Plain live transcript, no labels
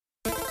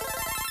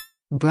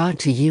Brought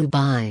to you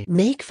by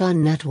Make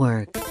Fun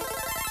Network.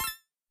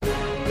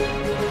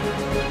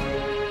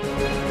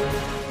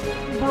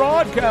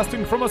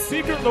 Broadcasting from a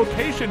secret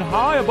location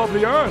high above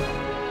the earth.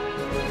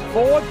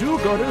 Four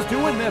do-gooders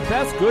doing their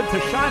best good to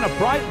shine a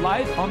bright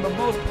light on the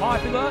most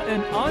popular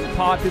and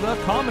unpopular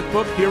comic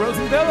book heroes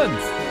and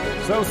villains.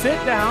 So sit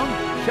down,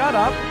 shut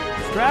up,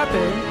 strap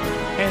in,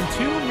 and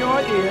tune your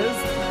ears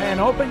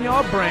and open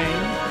your brain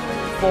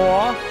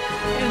for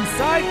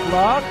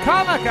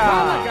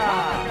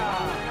Encyclocomica.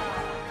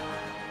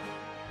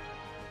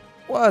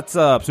 What's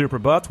up, Super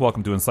Butts?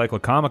 Welcome to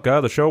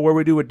Encyclocomica, the show where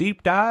we do a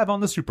deep dive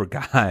on the super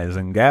guys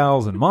and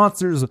gals and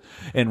monsters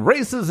and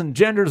races and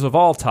genders of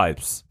all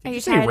types. Are you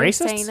tired of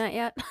saying that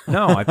yet?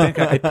 No, I think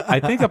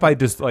if I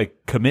just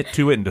commit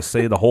to it and just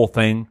say the whole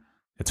thing,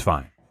 it's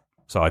fine.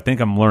 So I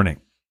think I'm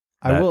learning.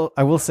 I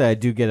will say I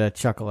do get a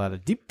chuckle out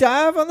of deep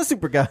dive on the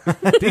super guy.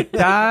 Deep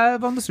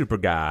dive on the super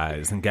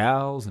guys and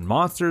gals and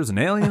monsters and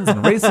aliens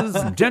and races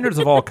and genders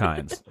of all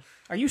kinds.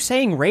 Are you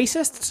saying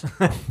racists?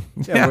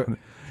 Yeah.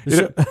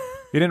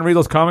 You didn't read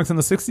those comics in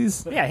the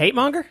 60s? Yeah, hate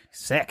monger?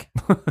 Sick.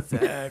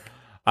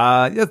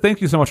 Yeah, thank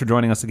you so much for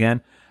joining us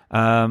again.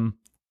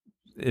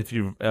 If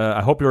you,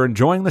 I hope you're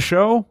enjoying the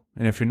show,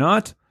 and if you're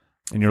not,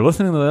 and you're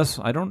listening to this,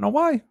 I don't know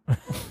why.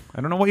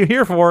 I don't know what you're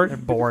here for. They're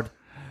bored.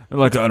 They're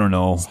like, I don't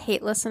know. Just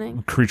hate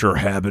listening. Creature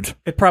habit.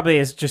 It probably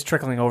is just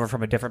trickling over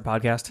from a different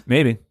podcast.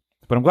 Maybe.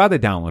 But I'm glad they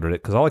downloaded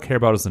it, because all I care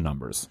about is the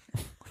numbers.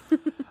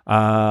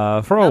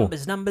 Fro.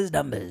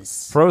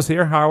 Numbers. Fro's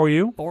here. How are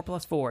you? 4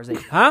 + 4 is 8.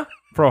 Huh?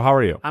 Fro, how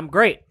are you? I'm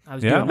great. I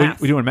was doing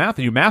math. We doing math?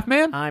 Are you math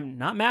man? I'm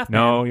not math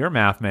man. No, you're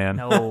math man.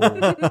 No.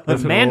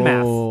 Man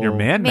math. You're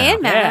man Man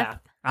math. Yeah. math.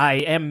 I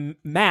am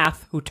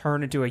math who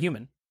turned into a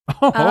human.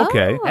 Oh,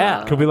 okay. Oh.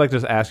 Yeah. Could we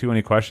just ask you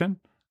any question?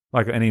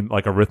 Any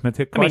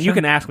arithmetic I question? mean, you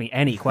can ask me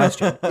any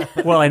question.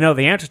 Well, I know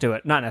the answer to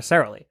it. Not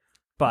necessarily.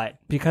 But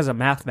because I'm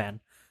math man,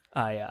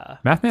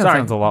 Math man sorry,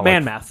 sounds a lot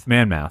man like math.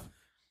 Man math.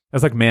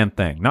 That's like man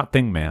thing, not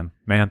thing man.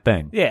 Man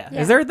thing. Yeah.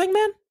 Yeah. Is there a thing,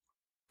 man?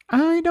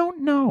 I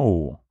don't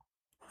know.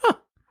 Huh.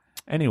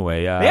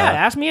 Anyway, Yeah,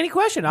 ask me any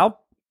question.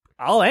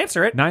 I'll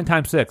answer it. 9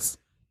 times 6.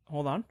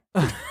 Hold on.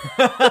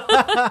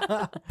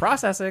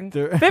 Processing.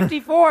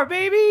 54,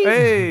 baby.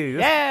 Hey.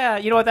 Yeah.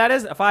 You know what that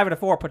is? A 5 and a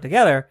 4 put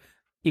together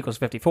equals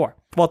 54.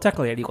 Well,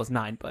 technically it equals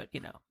 9, but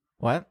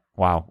What?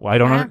 Wow. Well, I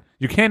don't Yeah. know.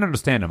 You can't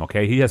understand him,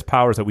 okay? He has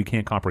powers that we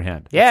can't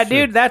comprehend. Yeah,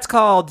 dude, that's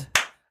called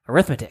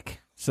arithmetic.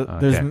 So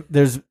Okay.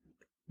 there's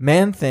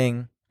man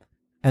thing,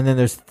 and then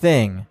there's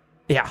thing,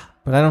 Yeah.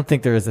 but I don't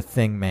think there is a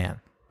thing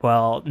man.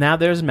 Well, now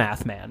there's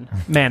math man.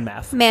 Man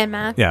math. Man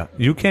math. Yeah.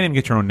 You can't even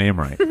get your own name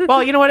right.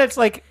 Well, you know what? It's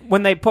like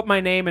when they put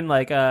my name in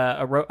a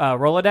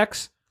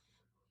Rolodex,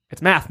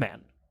 it's math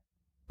man.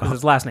 Because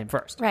his last name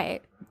first.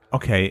 Right.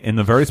 Okay. In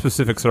the very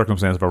specific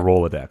circumstance of a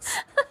Rolodex,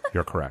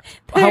 you're correct.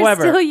 They're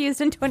However- still used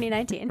in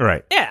 2019.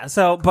 Right. Yeah,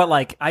 so, but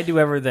I do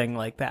everything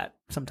like that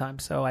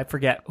sometimes, so I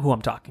forget who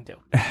I'm talking to.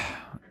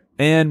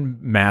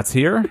 And Matt's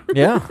here.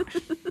 Yeah.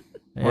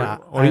 Yeah.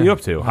 What are you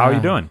up to? How are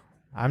you doing?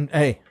 I'm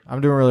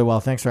doing really well.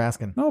 Thanks for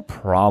asking. No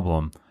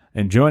problem.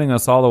 And joining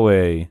us all the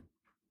way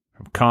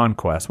from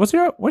Conquest. What's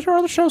your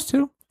other shows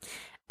too?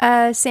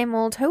 Same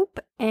Old Hope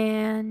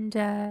and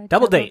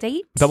Double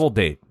Date. Double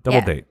Date.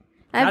 Yeah. Date.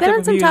 I've Not been to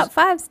on some confuse- top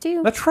fives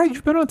too. That's right.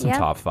 You've been on some Yeah.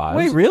 top fives.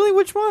 Wait, really?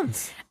 Which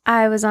ones?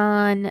 I was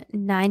on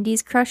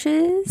 90s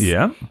Crushes.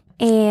 Yeah.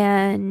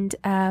 And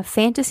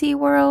Fantasy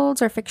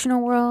Worlds or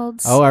Fictional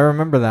Worlds. Oh, I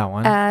remember that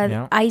one.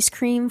 Yeah. Ice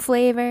cream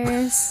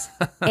flavors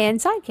and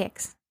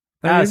sidekicks.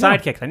 There you go.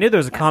 Sidekicks. I knew there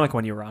was a comic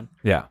one you were on.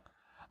 Yeah.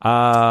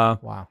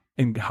 Wow.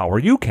 And how are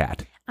you,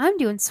 Kat? I'm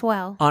doing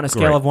swell. On a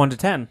scale Great. of 1 to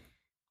 10.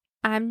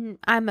 I'm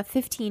a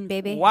 15,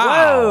 baby.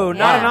 Whoa, not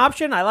Yeah. an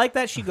option? I like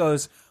that. She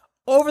goes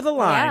over the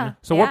line. Yeah.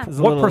 So Yeah.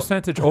 what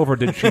percentage over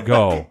did she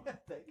go?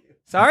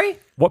 Sorry?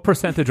 What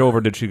percentage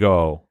over did she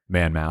go,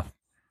 man math?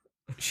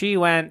 She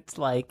went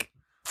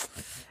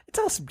it's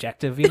all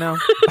subjective, you know?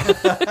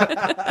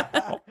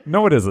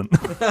 No, it isn't.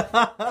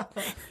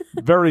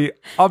 Very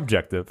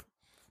objective.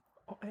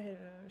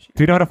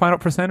 Do you know how to find out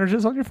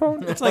percentages on your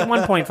phone? It's like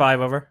 1.5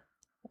 over.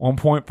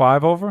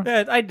 1.5 over?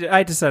 Yeah,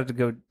 I decided to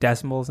go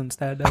decimals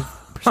instead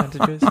of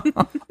percentages.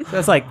 So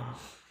that's like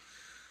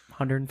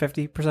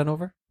 150%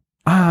 over.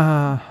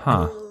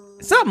 Huh.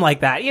 Something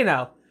like that, you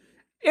know.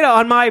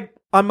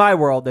 On my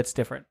world that's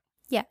different.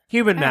 Yeah.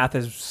 Human math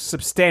is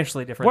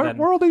substantially different What than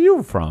world are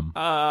you from?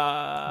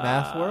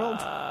 Math world?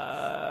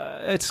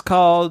 It's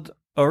called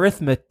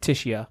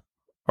arithmetia.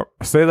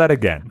 Say that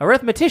again.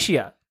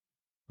 Arithmetia.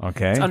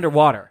 Okay. It's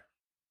underwater.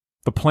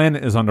 The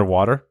planet is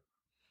underwater.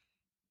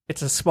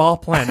 It's a small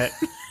planet.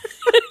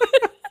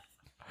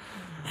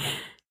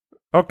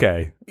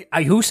 Okay.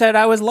 Who said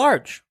I was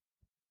large?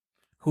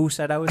 Who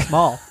said I was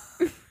small?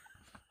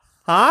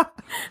 Huh?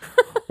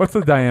 What's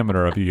the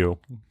diameter of you?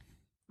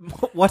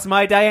 What's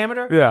my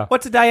diameter? Yeah.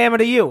 What's the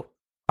diameter of you?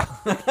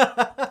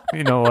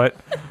 You know what?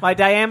 My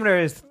diameter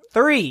is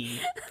 3.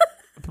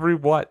 3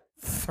 what?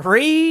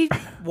 3,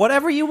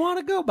 whatever you want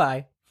to go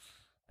by.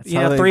 That's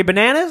how they- 3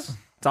 bananas?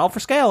 It's all for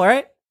scale,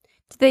 right?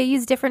 Do they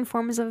use different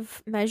forms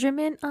of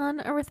measurement on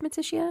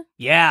Arithmetia?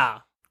 Yeah.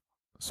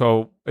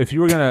 So if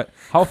you were gonna,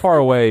 how far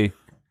away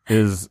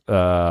is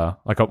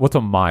what's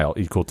a mile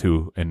equal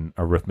to in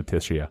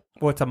Arithmetia?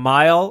 What's a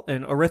mile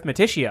in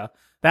Arithmetia?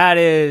 That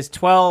is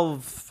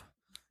 12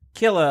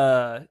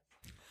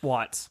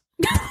 kilowatts.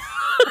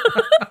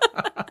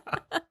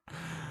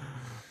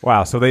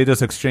 Wow. So they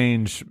just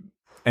exchange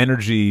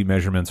energy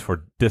measurements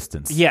for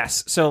distance.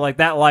 Yes. So like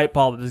that light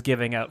bulb is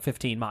giving out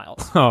 15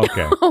 miles. Oh,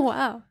 okay. Oh,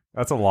 wow.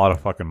 That's a lot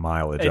of fucking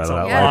mileage It's out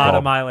a of that lot light of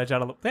bulb. mileage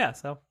out of the... Yeah,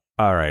 so...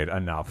 All right,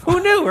 enough. Who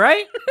knew,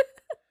 right?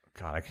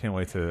 God, I can't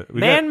wait to...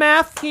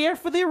 Math here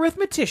for the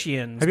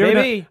arithmeticians, Have you ever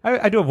baby. done-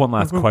 I do have one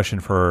last question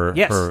for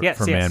Yes, for yes.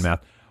 Man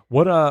Math.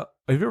 What have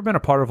you ever been a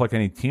part of like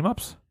any team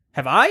ups?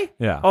 Have I?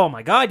 Yeah. Oh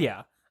my god,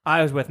 yeah.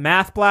 I was with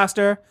Math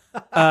Blaster.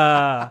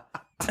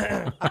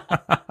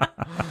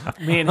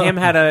 Me and him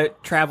had to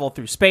travel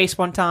through space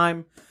one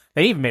time.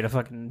 They even made a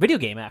fucking video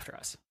game after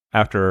us.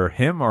 After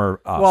him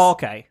or us? Well,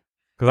 okay.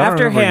 because I don't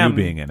after remember him- you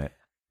being in it.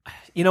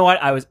 You know what?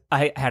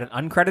 I had an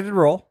uncredited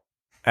role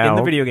in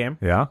the video game.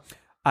 Yeah.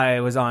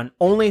 I was on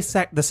only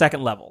the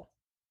second level.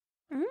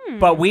 Mm.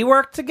 But we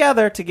worked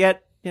together to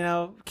get,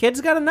 kids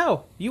got to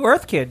know. You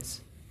Earth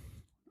kids.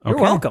 You're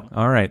Okay. welcome.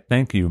 All right.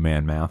 Thank you,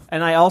 Man Math.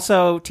 And I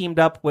also teamed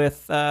up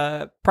with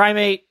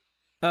Primate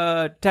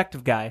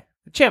Detective Guy.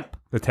 Chimp.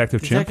 Detective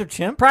Chimp. Detective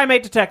Chimp?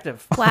 Primate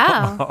Detective.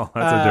 Wow. Oh,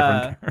 that's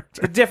a different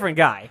The different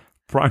guy.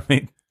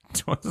 Primate.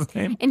 What's his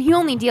name? And he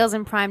only deals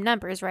in prime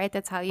numbers, right?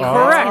 That's how you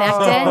Correct.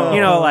 connected.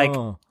 You know, like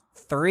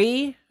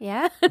 3.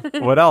 Yeah.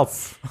 What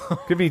else?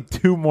 Give me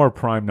 2 more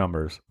prime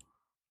numbers.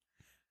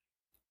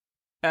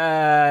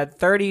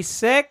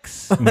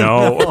 36.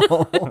 No.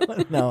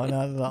 No,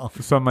 not at all.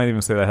 Some might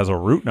even say that has a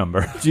root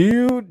number.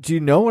 Do you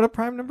know what a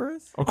prime number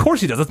is? Of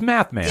course he does. It's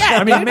Math Man.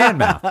 I mean, Man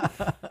Math.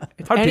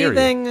 How dare you?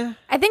 Anything.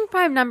 I think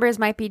prime numbers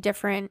might be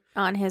different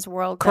on his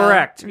world. though.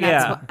 Correct, And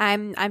that's yeah. what-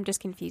 I'm just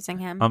confusing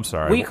him. I'm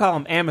sorry. We call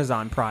them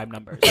Amazon Prime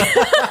numbers.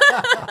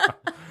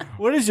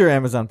 What is your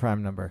Amazon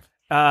Prime number?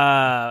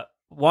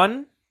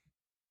 1,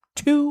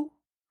 2,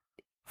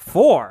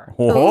 4.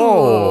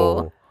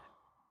 Whoa.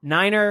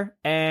 Niner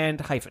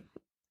and hyphen.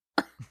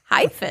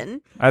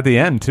 Hyphen. At the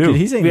end, too. Did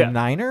he say Yeah.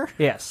 niner?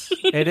 Yes.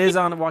 It is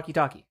on a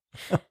walkie-talkie.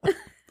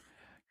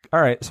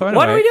 All right. So anyway,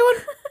 What are we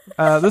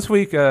doing? this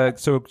week,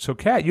 so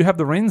Kat, you have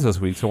the reins this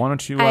week. So why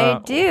don't you? I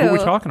do. Who are we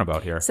talking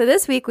about here? So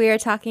this week we are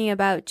talking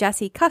about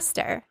Jesse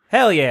Custer,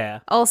 Hell yeah.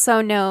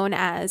 also known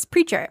as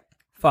Preacher.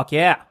 Fuck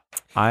yeah.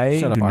 I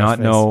Shut up, do not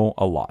Arseface. know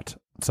a lot,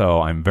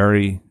 so I'm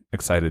very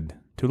excited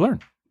to learn.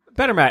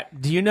 Better Matt,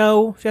 do you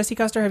know Jesse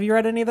Custer? Have you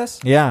read any of this?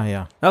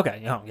 Yeah.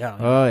 Okay. Yeah.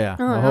 Oh, yeah.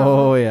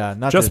 Oh, Oh, yeah.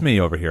 Not Just to, me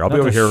over here. I'll not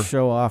be over to here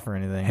show off or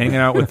anything. hanging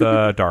out with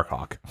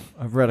Darkhawk.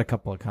 I've read a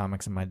couple of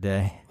comics in my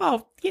day.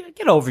 Well,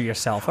 get over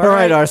yourself. All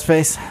right,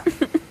 Arseface.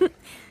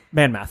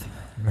 Man math.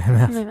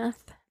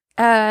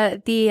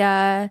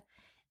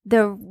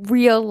 The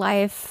real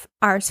life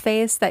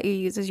Arseface that you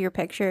use as your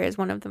picture is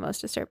one of the most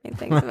disturbing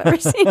things I've ever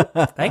seen.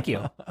 Thank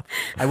you.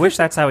 I wish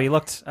that's how he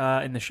looked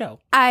in the show,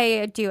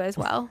 I do as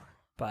well.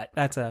 but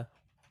that's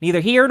neither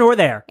here nor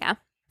there.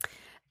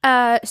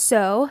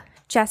 So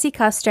Jesse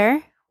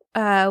Custer,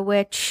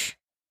 which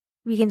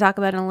we can talk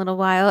about in a little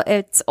while.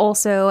 It's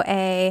also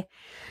a,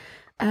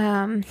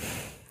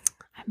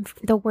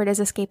 the word is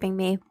escaping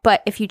me,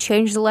 but if you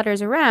change the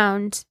letters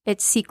around,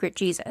 it's Secret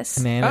Jesus.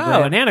 An Oh,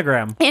 anagram. an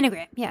anagram.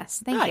 Anagram,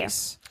 yes, thank you.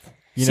 Nice.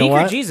 You know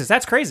Secret what? Jesus.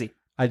 That's crazy.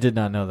 I did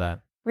not know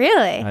that.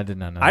 Really? I did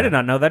not know I did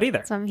not know that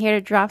either. So I'm here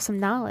to drop some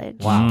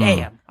knowledge. Wow.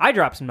 Damn. I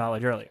dropped some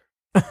knowledge earlier.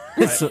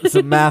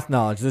 Some math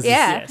knowledge. This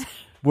Yeah. is,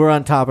 we're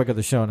on topic of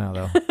the show now,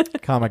 though.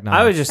 Comic knowledge.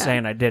 I was just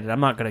saying I did it. I'm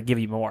not going to give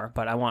you more,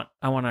 but I want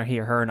to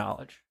hear her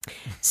knowledge.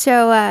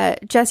 So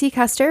Jesse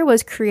Custer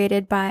was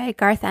created by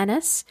Garth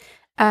Ennis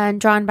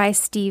and drawn by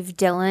Steve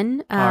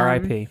Dillon.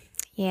 R.I.P.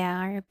 Yeah,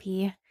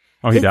 R.I.P.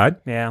 Oh, he died?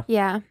 Yeah.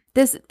 Yeah.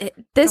 This Couple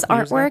years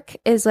artwork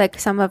is like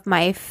some of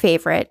my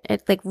favorite.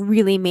 It like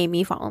really made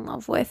me fall in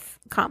love with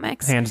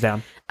comics. Hands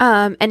down.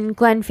 And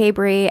Glenn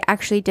Fabry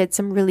actually did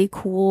some really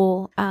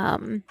cool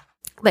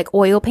like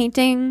oil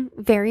painting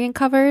variant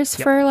covers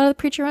for a lot of the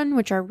Preacher run,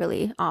 which are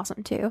really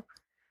awesome too.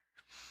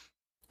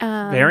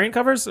 Variant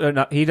covers?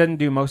 No, he didn't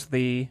do most of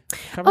the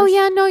covers? Oh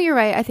yeah, no, you're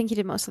right. I think he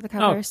did most of the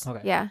covers.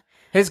 okay. Yeah.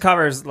 His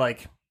covers,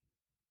 like,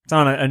 it's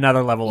on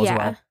another level as Yeah.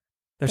 well.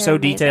 They're They're so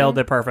detailed. amazing.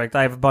 They're perfect.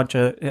 I have a bunch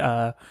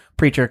of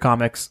Preacher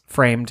comics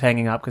framed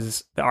hanging up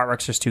because the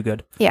artwork's just too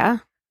good. Yeah.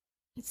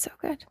 It's so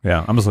good.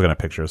 Yeah, I'm just looking at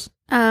pictures.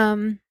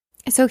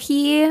 So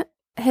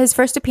his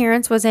first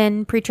appearance was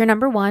in Preacher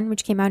 #1,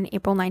 which came out in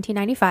April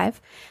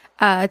 1995.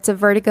 It's a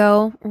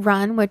Vertigo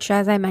run, which,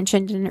 as I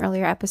mentioned in an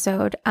earlier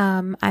episode,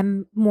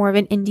 I'm more of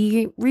an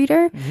indie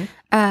reader.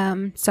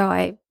 So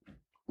I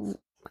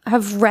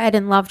have read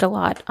and loved a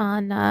lot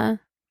on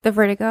the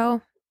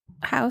Vertigo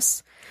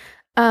house.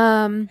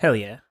 Hell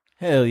yeah.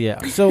 Hell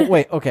yeah. So,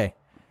 wait, okay.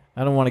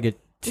 I don't want to get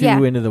too Yeah.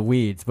 into the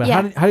weeds, but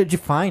Yeah. how did you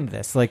find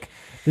this? Like,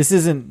 this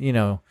isn't,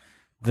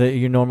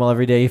 your normal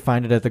everyday. You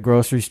find it at the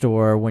grocery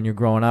store when you're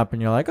growing up,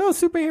 and you're like, "Oh,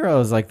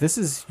 superheroes!" Like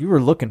you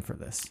were looking for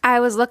this. I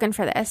was looking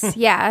for this.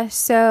 Yeah.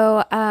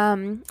 So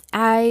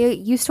I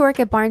used to work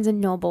at Barnes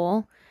and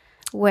Noble,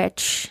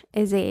 which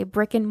is a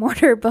brick and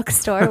mortar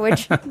bookstore,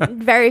 which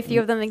very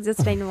few of them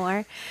exist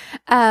anymore.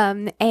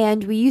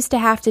 And we used to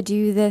have to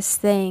do this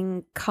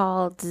thing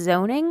called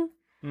zoning,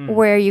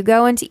 where you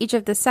go into each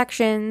of the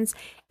sections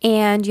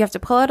and you have to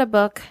pull out a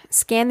book,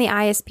 scan the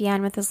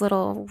ISBN with this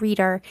little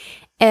reader,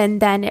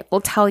 and then it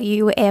will tell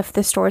you if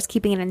the store is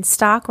keeping it in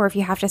stock or if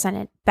you have to send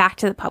it back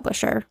to the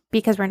publisher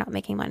because we're not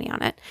making money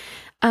on it.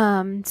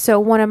 So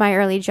one of my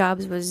early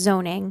jobs was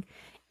zoning,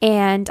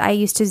 and I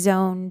used to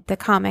zone the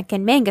comic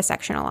and manga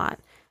section a lot.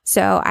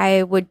 So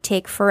I would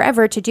take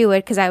forever to do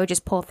it because I would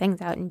just pull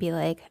things out and be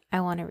like,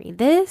 I want to read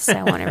this,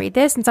 I want to read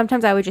this. And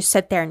sometimes I would just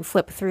sit there and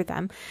flip through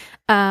them.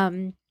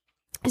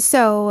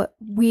 So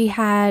we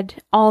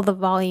had all the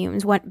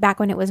volumes back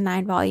when it was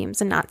 9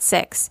 volumes and not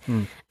 6.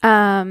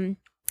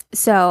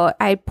 So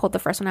I pulled the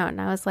first one out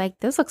and I was like,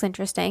 this looks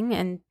interesting.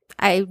 And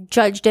I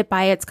judged it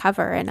by its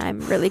cover, and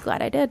I'm really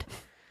glad I did.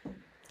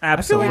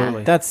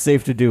 Absolutely. That's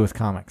safe to do with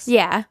comics.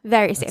 Yeah,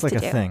 very safe It's like to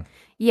a do. thing.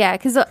 Yeah,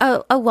 because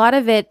a lot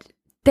of it,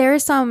 there are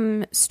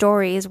some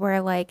stories where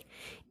like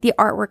the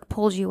artwork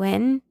pulls you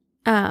in,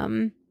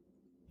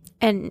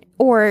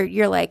 or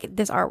you're like,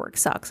 this artwork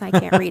sucks, I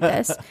can't read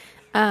this.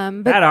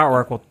 But that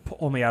artwork will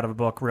pull me out of a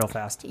book real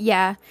fast.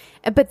 yeah,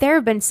 but there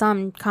have been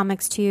some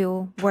comics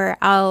too where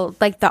I'll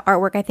like the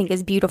artwork I think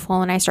is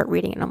beautiful, and I start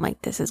reading it and I'm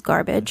like, this is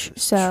garbage.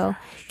 So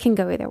can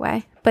go either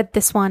way. But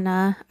this one,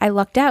 I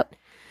lucked out.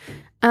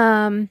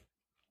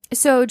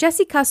 So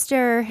Jesse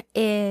Custer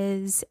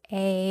is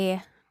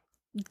a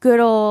good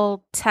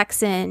old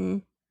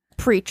Texan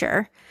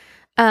preacher.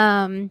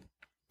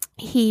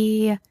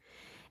 He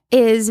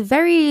is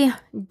very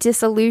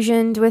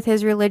disillusioned with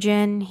his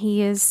religion.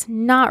 He is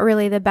not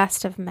really the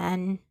best of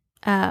men.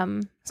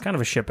 It's kind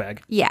of a shitbag.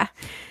 Yeah.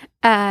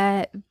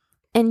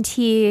 And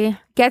he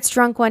gets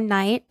drunk one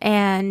night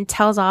and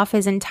tells off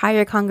his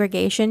entire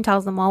congregation,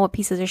 tells them all what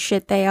pieces of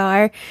shit they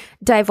are,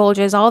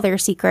 divulges all their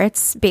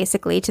secrets,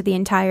 basically, to the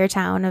entire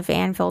town of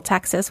Annville,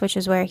 Texas, which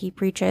is where he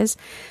preaches.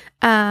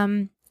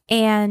 And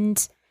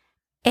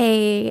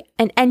an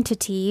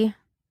entity,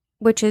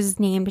 which is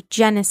named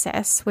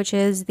Genesis, which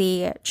is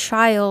the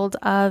child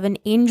of an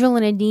angel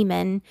and a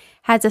demon,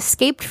 has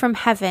escaped from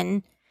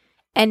heaven,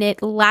 and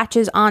it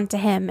latches onto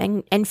him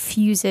and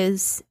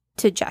fuses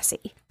to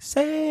Jesse.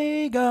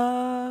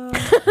 Sega.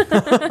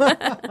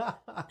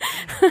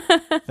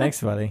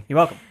 Thanks, buddy. You're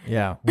welcome.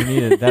 Yeah, we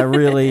needed that.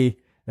 Really,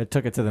 it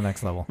took it to the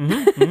next level.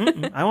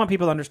 I want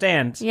people to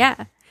understand. Yeah.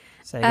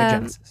 Sega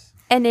Genesis.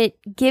 And it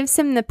gives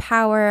him the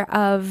power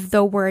of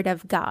the word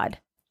of God.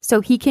 So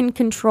he can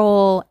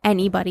control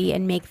anybody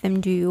and make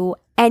them do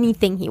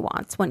anything he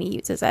wants when he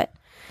uses it.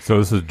 So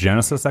this is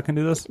Genesis that can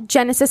do this?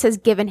 Genesis has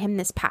given him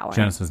this power.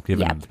 Genesis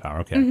given him the power.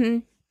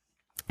 Okay.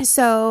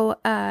 So,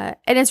 and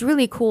it's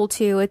really cool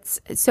too.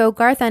 So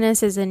Garth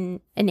Ennis is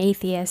an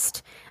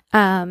atheist,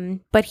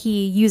 but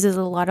he uses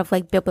a lot of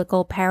like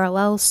biblical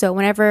parallels. So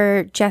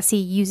whenever Jesse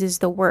uses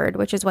the word,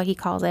 which is what he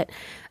calls it,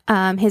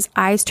 his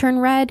eyes turn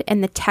red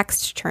and the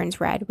text turns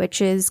red,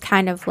 which is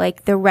kind of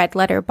like the red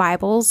letter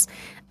Bibles.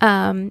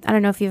 I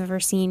don't know if you've ever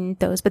seen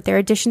those, but they're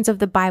editions of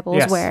the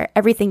Bibles where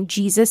everything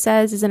Jesus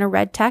says is in a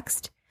red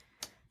text.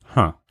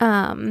 Huh.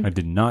 I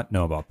did not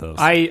know about those.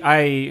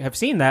 I have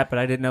seen that, but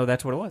I didn't know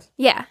that's what it was.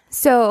 Yeah.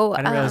 So I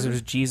didn't realize it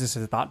was Jesus'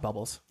 thought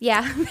bubbles.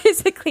 yeah,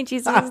 basically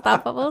Jesus'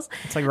 thought bubbles.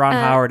 It's like Ron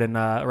Howard in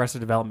Arrested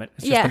Development.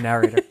 It's just a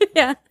narrator.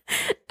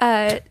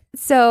 Yeah.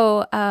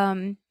 So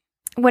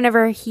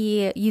whenever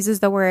he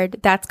uses the word,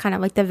 that's kind of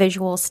like the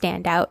visual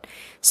standout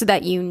so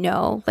that you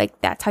know,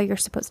 like, that's how you're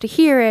supposed to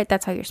hear it.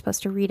 That's how you're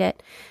supposed to read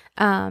it.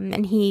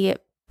 And he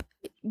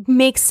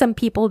makes some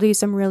people do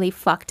some really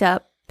fucked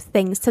up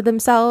things to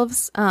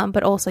themselves,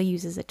 but also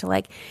uses it to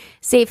like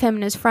save him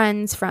and his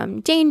friends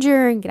from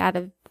danger and get out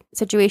of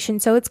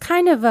situations. So it's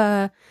kind of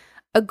a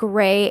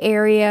gray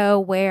area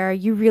where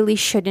you really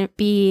shouldn't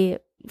be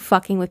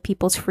fucking with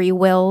people's free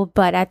will,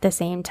 but at the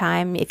same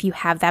time, if you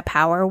have that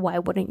power, why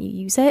wouldn't you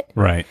use it?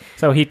 Right.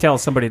 So he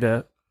tells somebody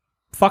to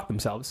fuck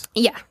themselves.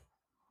 Yeah.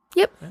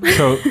 Yep.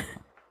 So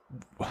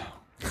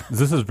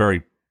this is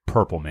very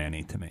Purple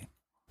Man-y to me.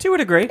 To a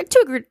degree.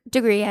 To a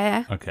degree,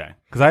 yeah. Okay.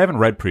 Because I haven't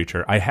read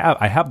Preacher. I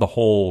have the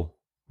whole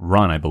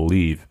run, I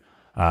believe.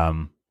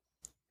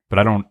 But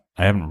I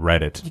haven't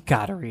read it. You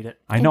gotta read it.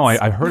 I know.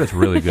 I heard it's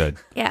really good.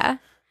 Yeah.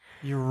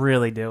 You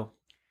really do.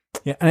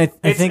 Yeah, and I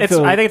think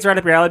I think it's right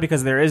up your alley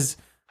because there's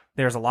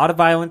a lot of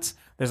violence.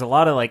 There's a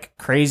lot of like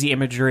crazy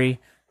imagery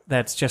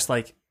that's just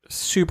like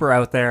super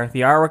out there.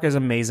 The artwork is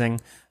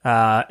amazing,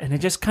 and it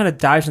just kind of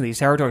dives into these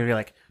territories. You're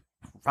like,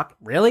 fuck,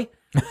 really?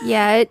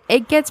 Yeah,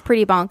 it gets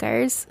pretty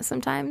bonkers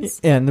sometimes.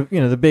 And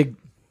the big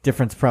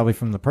difference probably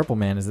from the Purple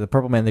Man is the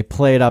Purple Man, they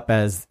play it up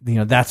as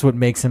that's what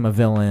makes him a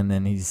villain,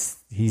 and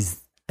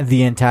he's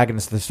the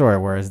antagonist of the story.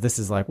 Whereas this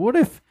is like, what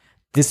if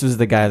this was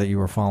the guy that you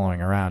were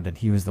following around, and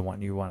he was the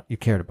one you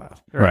cared about.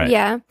 Right.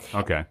 Yeah.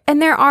 Okay.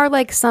 And there are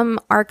like some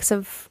arcs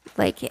of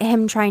like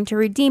him trying to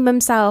redeem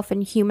himself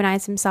and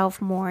humanize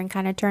himself more and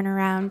kind of turn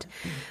around.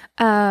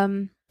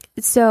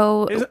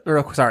 So Isn't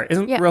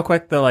real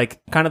quick the like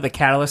kind of the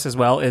catalyst as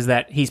well is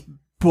that he's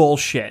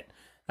bullshit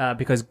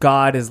because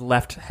God has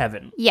left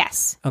heaven.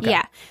 yes. Okay.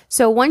 Yeah.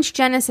 So once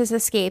Genesis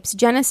escapes,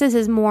 Genesis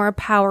is more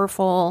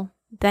powerful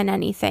than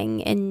anything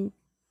in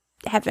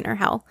heaven or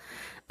hell.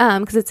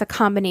 Because it's a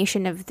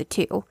combination of the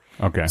two.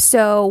 Okay.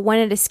 So when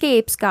it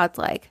escapes, God's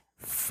like,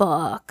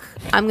 fuck,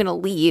 I'm going to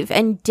leave,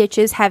 and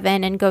ditches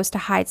heaven and goes to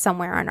hide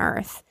somewhere on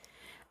earth.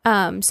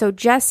 So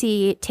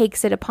Jesse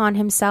takes it upon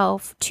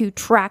himself to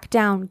track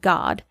down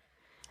God.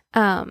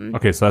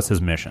 Okay, so that's his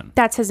mission.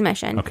 That's his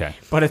mission. Okay.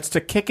 But it's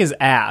to kick his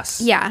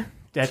ass. Yeah.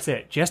 That's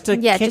it. Just to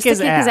Yeah, kick, just to his,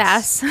 kick his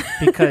ass.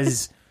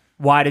 Because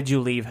why did you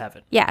leave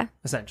heaven? Yeah.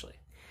 Essentially.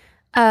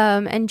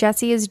 And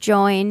Jesse is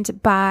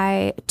joined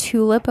by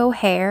Tulip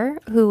O'Hare,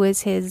 who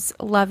is his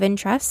love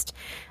interest.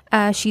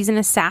 She's an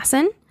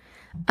assassin.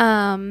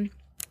 And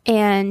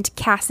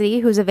Cassidy,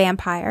 who's a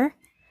vampire.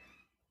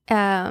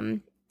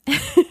 And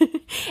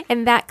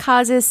that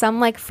causes some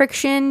like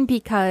friction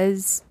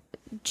because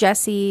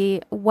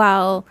Jesse,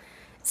 while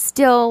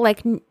still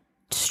like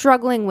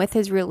struggling with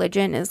his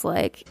religion, is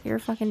like, you're a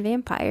fucking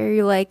vampire.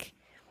 You like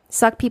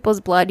suck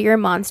people's blood. You're a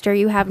monster.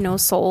 You have no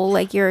soul.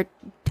 Like you're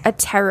a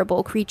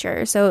terrible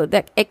creature. So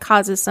that it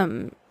causes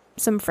some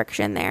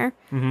friction there.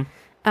 Mm-hmm.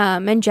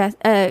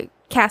 And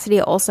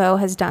Cassidy also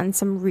has done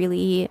some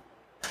really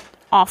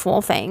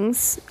awful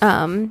things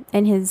in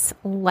his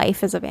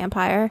life as a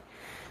vampire.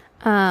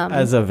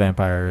 As a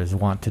vampire is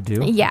wont to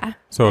do. Yeah.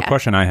 So a Yeah.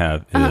 question I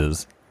have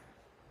is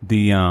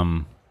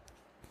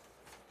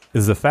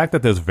the fact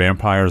that there's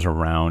vampires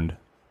around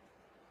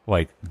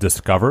like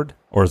discovered,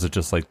 or is it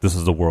just like this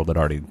is a world that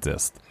already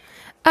exists?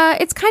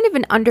 It's kind of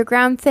an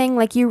underground thing.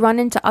 Like you run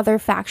into other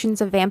factions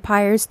of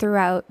vampires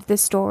throughout the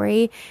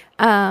story.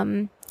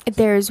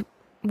 There's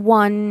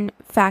one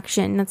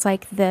faction that's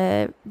like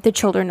the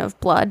Children of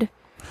Blood.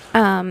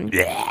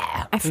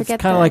 I It's forget.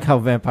 kind of like how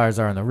vampires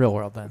are in the real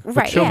world then.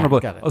 right. Children Yeah. of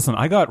Blood. Got it. Listen,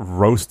 I got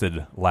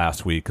roasted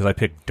last week because I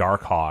picked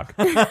Darkhawk,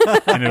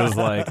 and it was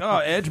like,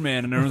 oh,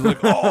 Edgeman, and everyone's like,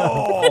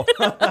 oh,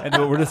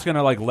 and we're just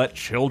gonna like let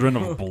Children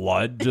of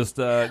Blood just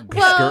skirt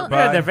Yeah,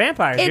 by. they're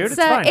vampires, dude. It's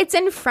fine. It's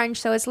in French,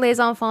 so it's Les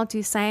Enfants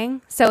du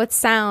Sang. So it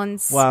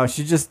sounds. Wow,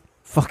 she just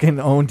fucking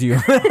owned you.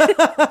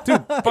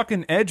 Dude,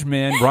 fucking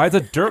Edgeman rides a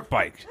dirt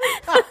bike.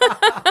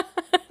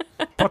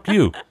 Fuck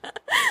you.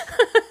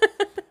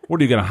 What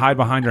are you gonna hide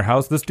behind your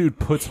house? This dude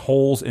puts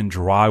holes in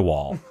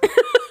drywall.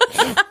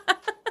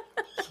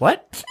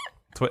 what?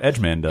 That's what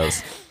Edgeman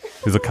does.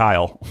 He's a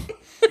Kyle.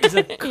 He's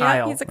a Yeah,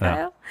 Kyle. he's a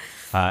Kyle.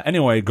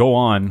 Anyway, go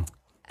on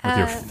with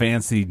your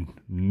fancy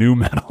new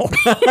metal.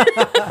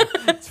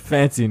 It's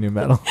fancy new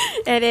metal.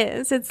 It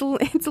is. It's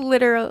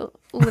literal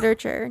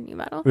literature new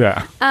metal.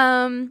 Yeah.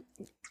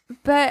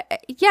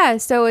 But yeah,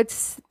 so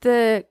it's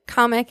the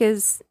comic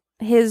is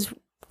his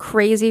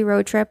crazy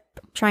road trip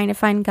trying to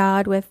find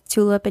God with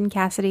Tulip and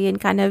Cassidy and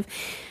kind of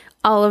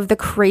all of the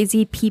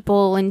crazy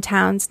people and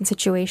towns and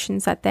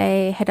situations that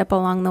they hit up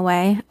along the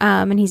way.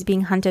 And he's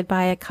being hunted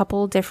by a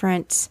couple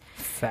different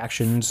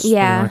Factions, Yeah.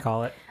 what do you want to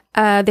call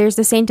it? there's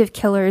the Saint of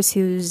Killers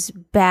who's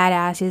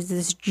badass. He's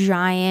this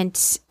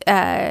giant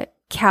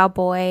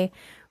cowboy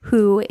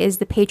who is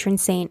the patron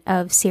saint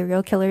of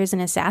serial killers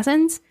and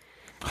assassins.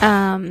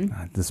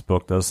 This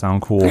book does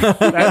sound cool.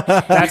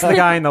 That's the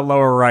guy in the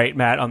lower right,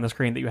 Matt, on the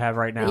screen that you have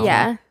right now.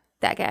 Yeah,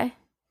 that guy.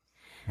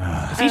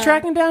 Is he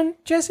tracking down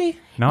Jesse?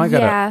 Now I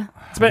gotta.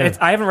 Yeah.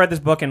 I haven't read this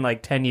book in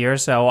like 10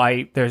 years, so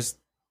there's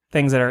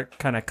things that are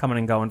kind of coming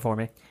and going for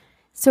me.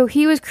 So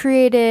he was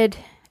created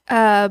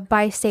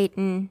by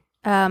Satan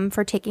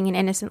for taking an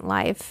innocent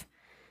life.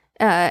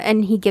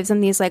 And he gives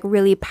him these like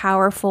really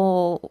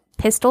powerful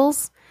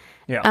pistols.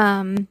 Yeah.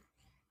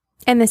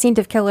 And the Saint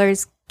of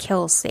Killers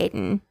kills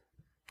Satan.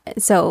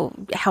 So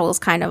hell's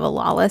kind of a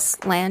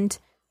lawless land.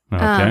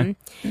 Okay.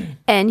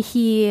 And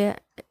he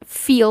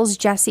feels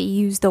Jesse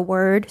use the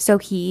word, so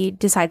he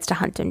decides to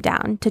hunt him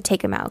down to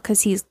take him out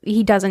because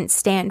he doesn't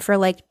stand for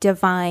like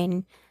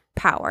divine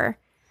power.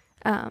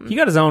 He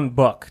got his own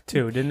book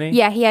too, didn't he?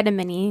 Yeah, he had a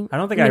mini. I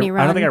don't think mini I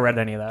run. don't think I read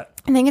any of that.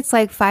 I think it's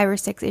like 5 or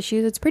 6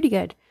 issues. It's pretty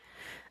good.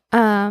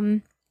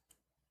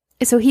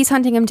 So he's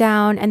hunting him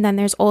down, and then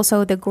there's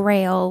also the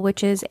Grail,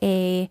 which is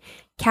a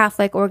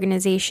Catholic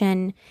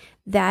organization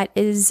that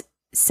is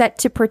set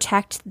to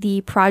protect the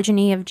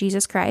progeny of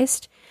Jesus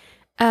Christ.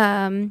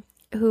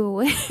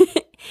 Who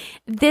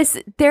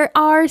there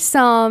are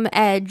some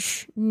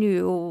edge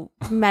new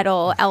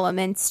metal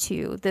elements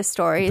to this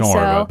story. Don't worry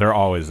about it. There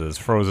always is.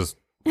 Froze is.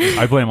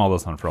 I blame all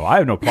this on Fro. I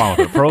have no problem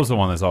with it. Fro's the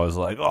one that's always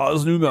like, oh,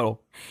 this new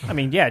metal. I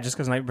mean, yeah, just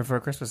because Night Before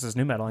Christmas is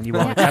new metal and you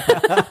won't accept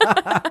it.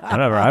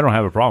 Whatever. I don't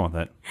have a problem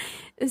with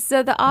it.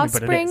 So the But it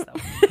Offspring, is,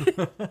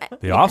 though.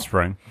 The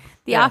Offspring.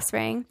 The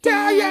Offspring. The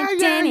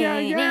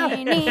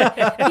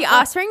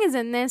Offspring is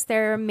in this.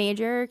 They're a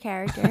major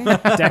character.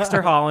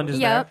 Dexter Holland is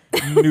Yep.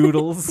 there.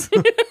 Noodles.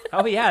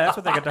 Oh yeah, that's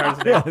what the guitar's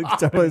do. Yeah, the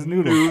guitar plays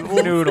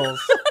noodles.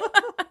 Noodles.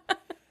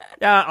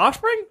 Yeah,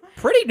 Offspring,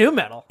 pretty new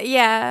metal.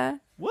 Yeah.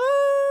 What?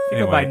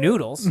 You go by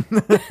Noodles.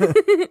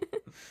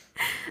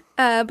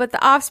 But the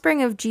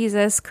offspring of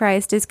Jesus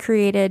Christ is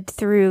created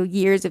through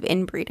years of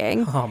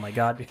inbreeding. Oh my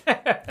god.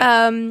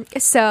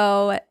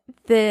 So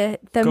the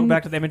Go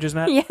back to the images,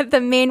 Matt. yeah,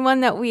 the main one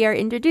that we are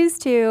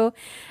introduced to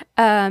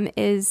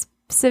is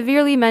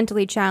severely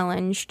mentally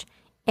challenged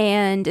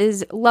and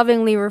is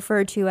lovingly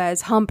referred to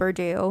as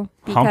Humperdew.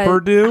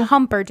 Humperdew?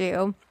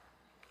 Humperdew.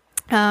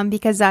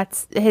 Because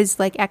that's his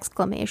like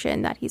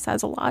exclamation that he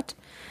says a lot.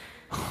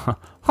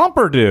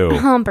 Humperdew.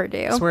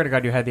 Humperdew. I swear to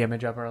God, you had the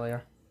image up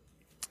earlier.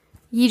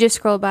 You just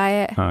scroll by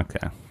it.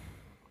 Okay.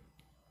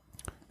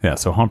 Yeah,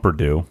 so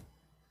Humperdew.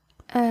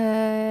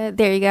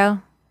 There you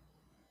go.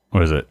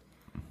 What is it?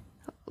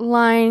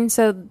 Line.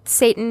 So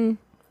Satan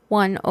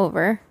won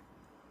over.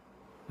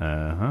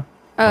 Uh-huh.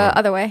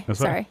 Other way. This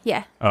way? Sorry.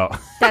 Yeah. Oh.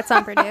 That's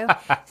Humperdew.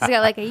 He's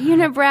got like a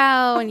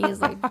unibrow and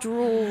he's like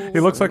drools. He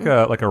looks like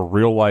a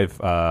real life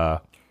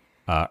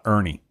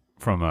Ernie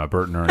from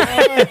Bert and Ernie.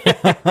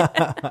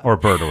 Or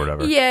Bert or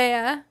whatever.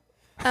 Yeah.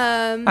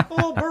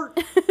 Oh, Bert.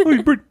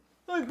 Hey, Bert.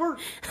 Hey, Bert.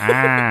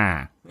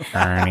 Ah,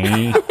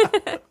 Ernie.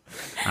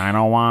 I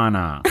don't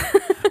wanna.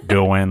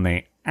 Doing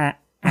the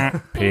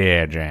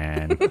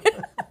pigeon.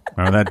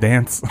 Remember that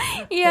dance?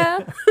 Yeah.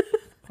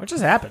 What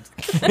just happened?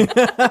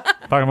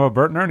 Talking about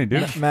Bert and Ernie,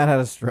 dude. Matt had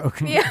a stroke.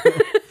 Yeah.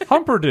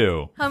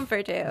 Humperdew.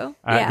 Humperdew.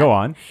 Yeah. Go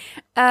on.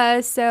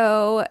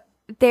 So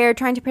they're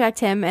trying to protect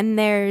him, and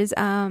there's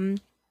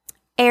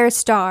Air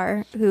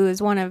Star, who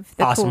is one of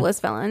the Awesome.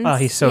 coolest villains. Oh,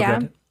 he's so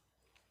good.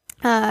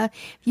 If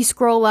you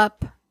scroll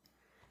up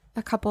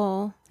a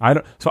couple. I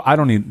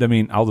don't need. I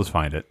mean, I'll just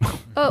find it.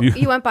 Oh,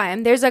 you went by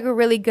him. There's like a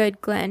really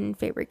good Glenn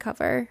favorite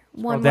cover.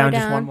 One Down, more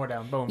just down. one more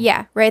down. Boom.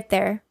 Yeah, right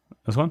there.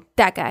 This one?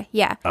 That guy.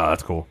 Yeah. Oh,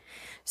 that's cool.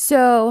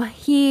 So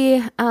he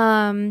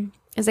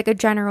is like a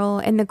general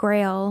in the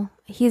Grail.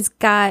 He's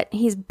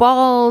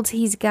bald.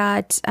 He's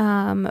got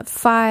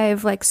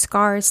 5 like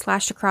scars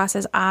slashed across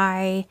his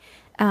eye.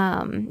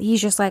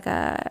 He's just like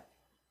a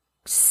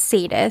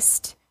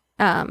sadist,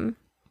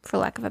 for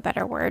lack of a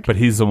better word. But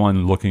he's the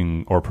one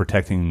looking or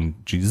protecting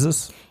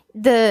Jesus?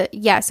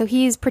 So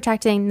he's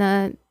protecting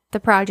the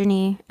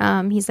progeny.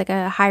 He's like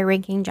a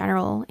high-ranking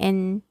general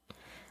in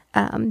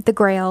the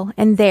Grail,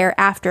 and they're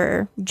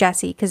after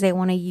Jesse because they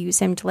want to use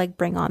him to like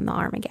bring on the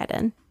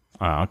Armageddon.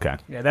 Oh, okay.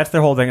 Yeah, that's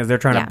their whole thing is they're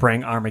trying Yeah. to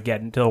bring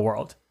Armageddon to the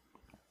world.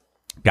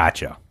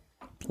 Gotcha.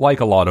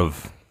 Like a lot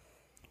of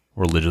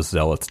religious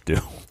zealots do.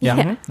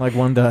 Yeah, like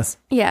one does.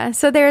 Yeah,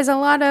 so there's a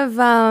lot of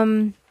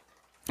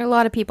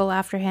people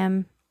after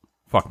him.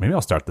 Fuck, maybe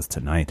I'll start this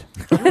tonight.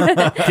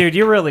 Dude,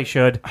 you really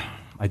should.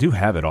 I do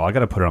have it all. I got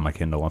to put it on my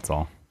Kindle. That's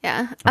all.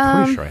 Yeah.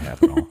 I'm pretty sure I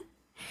have it all.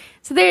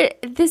 So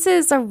this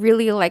is a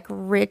really like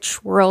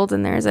rich world,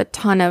 and there's a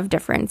ton of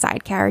different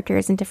side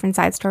characters and different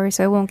side stories.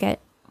 So I won't get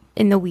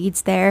in the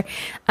weeds there,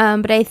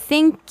 but I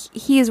think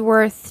he's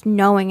worth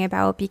knowing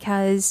about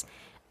because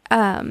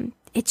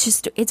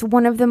it's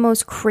one of the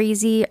most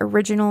crazy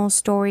original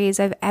stories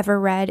I've ever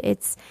read.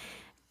 It's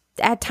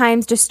at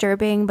times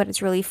disturbing, but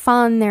it's really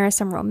fun. There are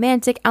some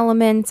romantic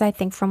elements. I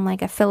think from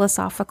like a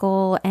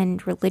philosophical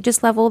and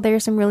religious level, there are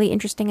some really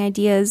interesting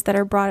ideas that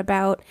are brought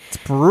about.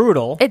 It's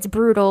brutal. It's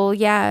brutal.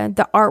 Yeah.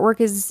 The artwork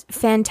is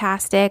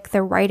fantastic.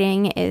 The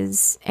writing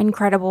is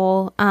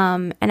incredible.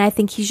 And I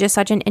think he's just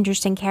such an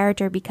interesting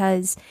character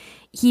because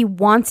he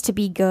wants to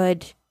be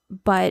good,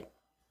 but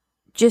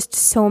just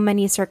so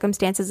many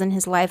circumstances in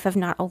his life have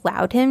not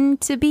allowed him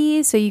to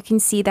be. So you can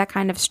see that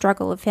kind of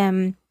struggle of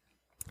him.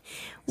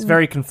 It's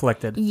very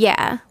conflicted.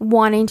 Yeah.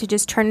 Wanting to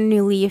just turn a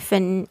new leaf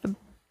and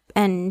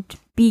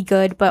be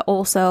good, but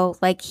also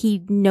like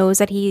he knows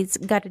that he's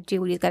got to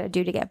do what he's got to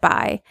do to get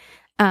by.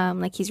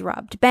 Like he's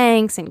robbed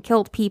banks and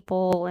killed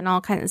people and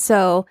all kinds of,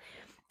 so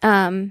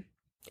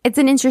it's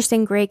an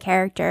interesting gray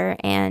character,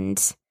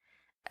 and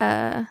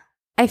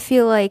I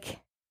feel like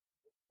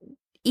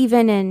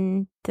even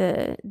in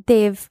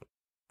they've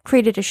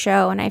created a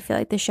show, and I feel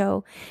like the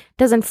show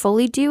doesn't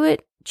fully do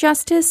it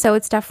justice, so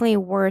it's definitely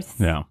worth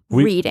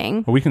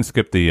reading. We can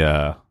skip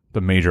the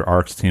major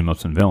arcs, team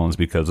ups, and villains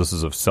because this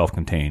is a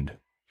self-contained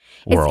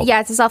world.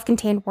 It's a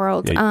self-contained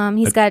world. Yeah,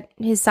 he's got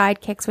his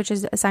sidekicks, which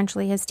is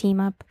essentially his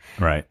team up.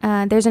 Right.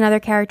 There's another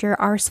character,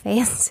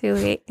 Arseface,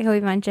 who we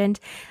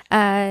mentioned.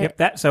 Yep.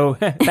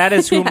 That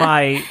is who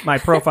my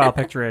profile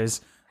picture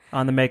is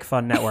on the Make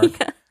Fun Network.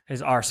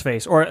 Is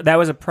Arseface, or that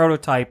was a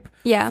prototype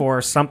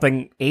for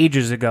something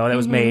ages ago that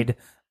was made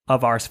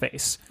of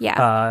Arseface.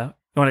 Yeah.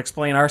 You want to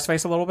explain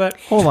Arseface a little bit?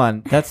 Hold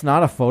on. That's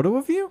not a photo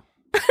of you?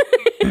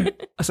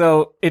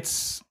 So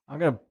it's... I'm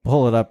going to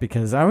pull it up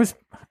because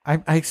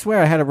I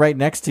swear I had it right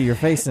next to your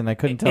face and I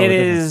couldn't tell. It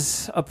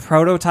is a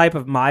prototype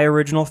of my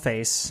original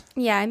face.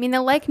 Yeah, I mean,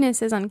 the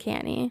likeness is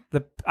uncanny.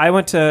 I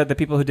went to the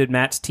people who did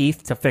Matt's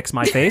teeth to fix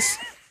my face.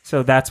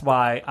 So that's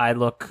why I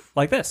look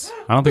like this.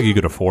 I don't think you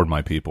could afford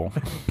my people.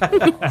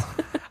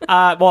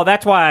 Well,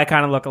 that's why I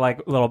kind of look like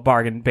a little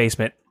bargain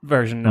basement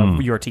version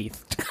of your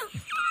teeth.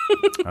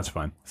 That's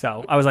fine.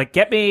 So I was like,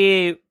 get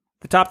me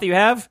the top that you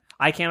have.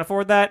 I can't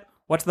afford that.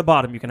 What's the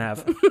bottom you can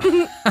have?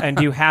 And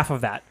do half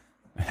of that.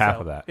 Half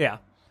of that. Yeah.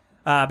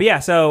 But yeah,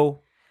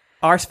 so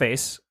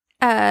Arseface.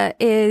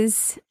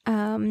 Is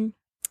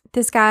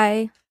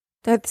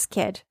this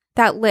kid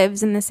that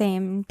lives in the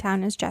same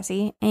town as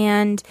Jesse,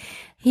 and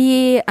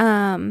he he's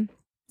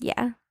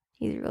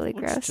really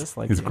gross. Just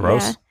like He's you.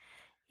 gross. Yeah.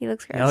 He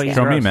looks gross. No, he's yeah.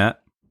 Show me, gross.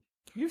 Matt.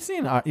 You've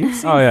seen Oh, Phil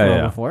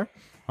yeah. before.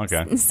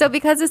 Okay. So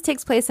because this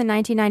takes place in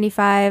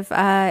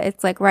 1995,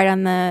 it's like right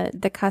on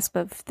the cusp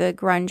of the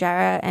grunge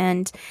era,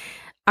 and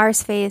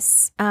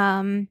Arseface,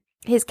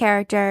 his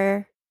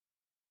character,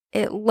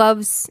 it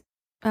loves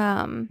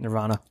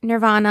Nirvana.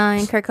 Nirvana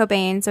and Kurt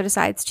Cobain, so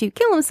decides to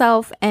kill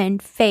himself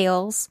and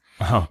fails.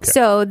 Okay.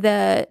 So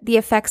the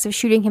effects of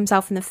shooting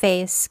himself in the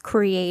face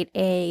create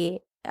a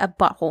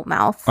butthole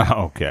mouth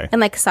Okay. and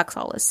like sucks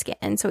all his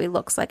skin, so he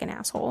looks like an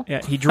asshole.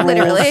 Yeah, he drools.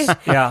 Literally.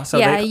 Yeah, so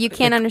yeah, they, you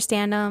can't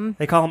understand him.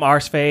 They call him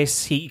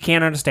Arseface. You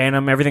can't understand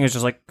him. Everything is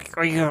just like,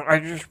 I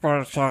just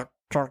want to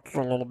talk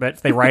a little bit.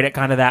 They write it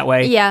kind of that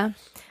way. Yeah.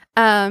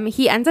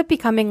 He ends up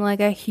becoming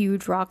like a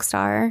huge rock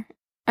star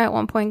at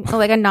one point,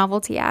 like a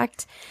novelty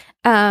act.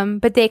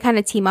 But they kind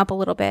of team up a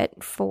little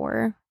bit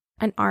for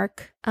an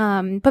arc.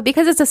 But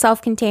because it's a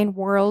self-contained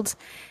world,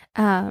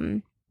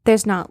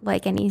 there's not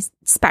like any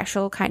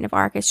special kind of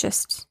arc. It's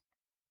just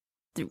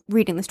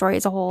reading the story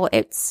as a whole.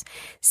 It's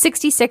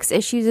 66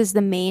 issues is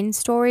the main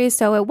story.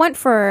 So it went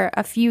for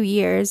a few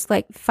years,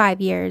 like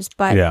 5 years,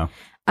 but Yeah.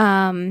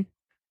 no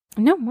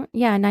more,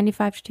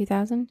 95 to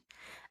 2000.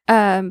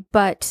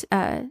 But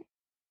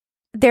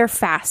they're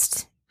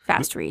fast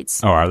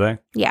reads. Oh, are they?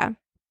 Yeah.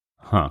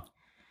 Huh.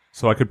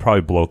 So I could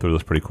probably blow through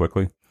this pretty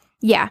quickly.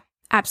 Yeah,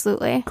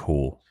 absolutely.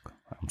 Cool.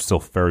 I'm still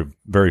very,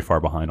 very far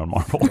behind on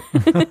Marvel.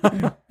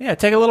 Yeah,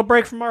 take a little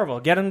break from Marvel.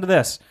 Get into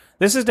this.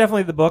 This is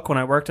definitely the book when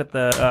I worked at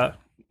the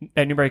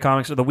at Newbury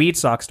Comics or the Weed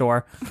Sock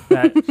store.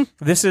 That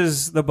this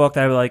is the book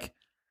that I would like.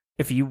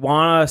 If you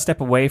want to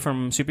step away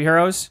from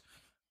superheroes,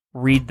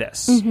 read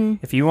this.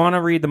 If you want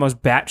to read the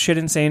most batshit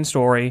insane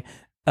story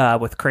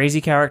with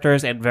crazy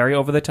characters and very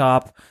over the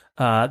top,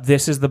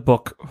 this is the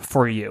book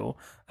for you.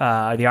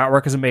 The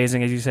artwork is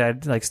amazing, as you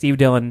said. Like Steve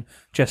Dillon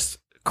just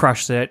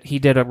crushed it. He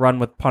did a run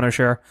with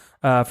Punisher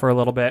for a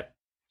little bit.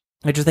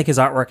 I just think his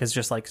artwork is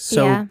just like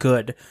so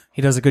good.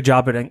 He does a good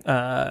job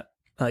at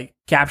like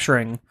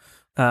capturing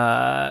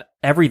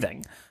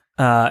everything.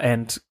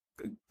 And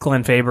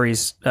Glenn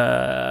Fabry's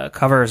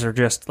covers are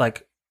just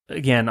like,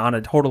 again, on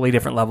a totally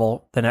different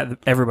level than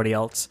everybody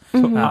else.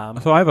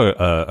 Mm-hmm. So I have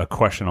a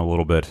question a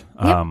little bit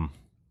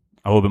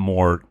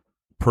more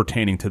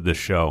pertaining to this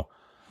show.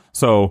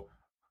 So,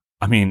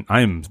 I mean,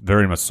 I am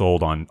very much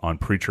sold on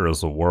Preacher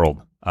as a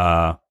world.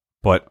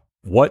 But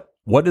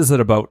what is it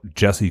about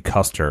Jesse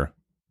Custer,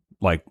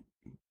 like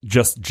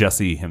just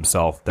Jesse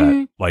himself,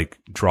 that like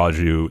draws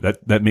you,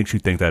 that makes you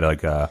think that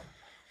like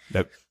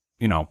that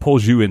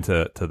pulls you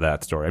into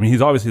that story? I mean,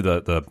 he's obviously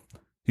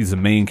he's the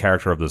main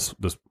character of this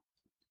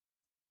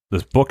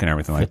book and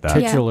everything like that.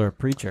 Titular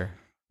preacher.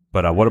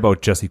 But what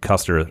about Jesse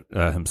Custer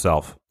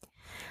himself?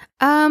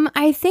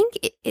 I think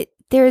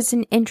there's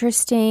an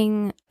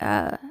interesting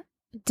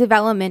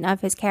development of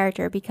his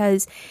character,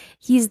 because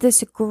he's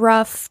this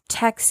gruff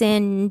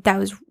Texan that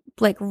was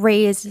like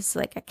raised as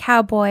like a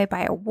cowboy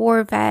by a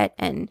war vet,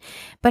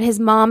 but his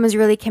mom is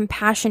really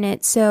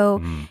compassionate, so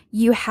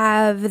you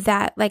have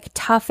that like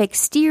tough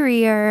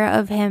exterior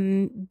of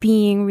him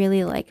being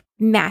really like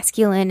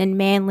masculine and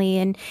manly,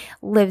 and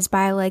lives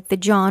by like the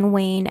John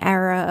Wayne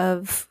era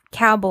of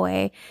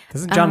cowboy.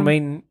 Doesn't John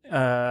Wayne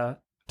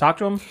talk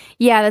to him?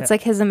 Yeah, that's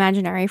like his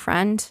imaginary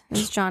friend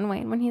is John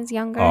Wayne when he's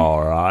younger.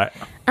 All right.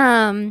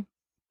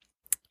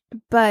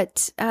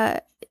 But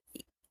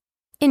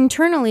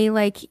internally,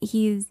 like,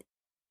 he's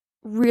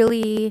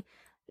really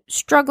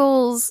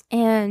struggles,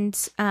 and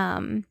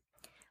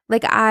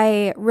like,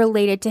 I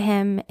related to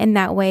him in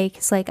that way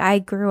because like I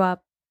grew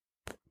up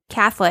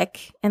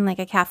Catholic and like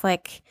a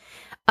Catholic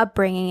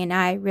upbringing, and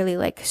I really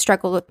like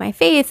struggled with my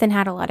faith and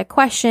had a lot of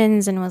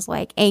questions and was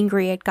like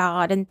angry at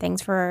God and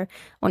things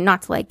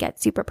not to like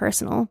get super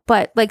personal,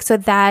 but like, so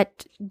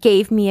that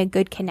gave me a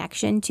good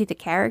connection to the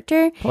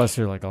character. Plus,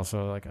 you're like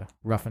also like a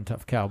rough and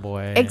tough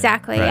cowboy.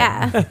 Exactly.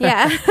 Right.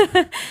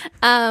 Yeah.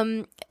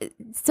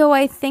 So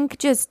I think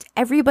just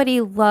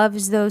everybody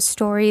loves those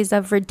stories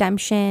of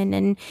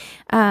redemption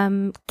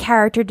and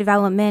character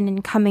development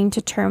and coming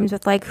to terms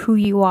with like who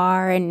you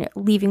are and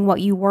leaving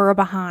what you were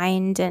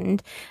behind.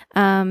 And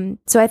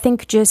so I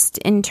think just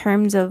in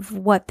terms of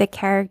what the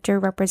character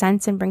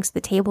represents and brings to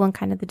the table and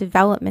kind of the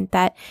development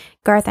that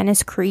Garth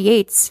Ennis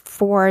creates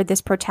for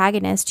this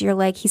protagonist, you're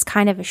like, he's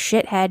kind of a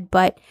shithead,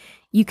 but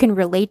you can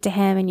relate to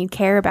him and you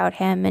care about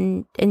him,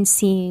 and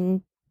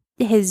seeing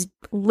his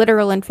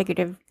literal and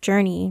figurative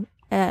journey,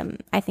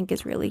 I think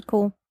is really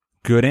cool.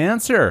 Good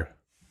answer.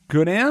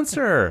 Good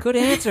answer. Good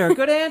answer.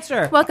 Good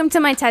answer. Welcome to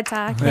my TED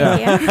Talk.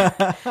 Thank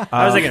you.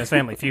 I was thinking it's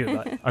Family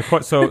Feud,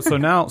 but So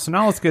now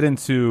let's get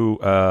into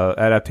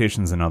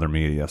adaptations in other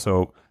media.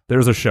 So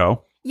there's a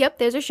show. Yep,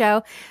 there's a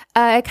show.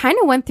 It kind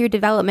of went through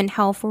development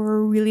hell for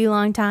a really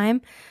long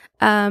time.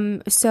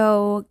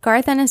 So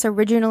Garth Ennis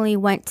originally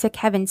went to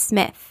Kevin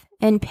Smith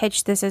and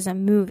pitched this as a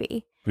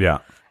movie. Yeah.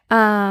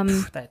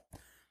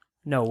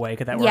 no way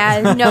could that work.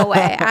 Yeah, no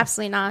way,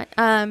 absolutely not.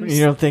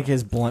 You don't think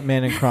his Blunt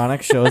Man and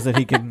Chronic shows that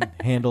he can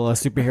handle a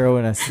superhero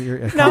in a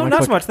series? No,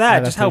 not so much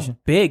that. Just how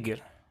big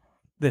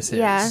this is.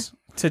 Yeah.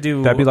 To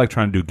do That'd be like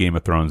trying to do Game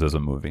of Thrones as a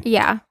movie.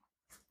 Yeah.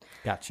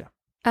 Gotcha.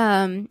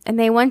 And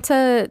they went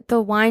to the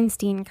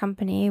Weinstein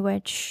Company,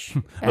 which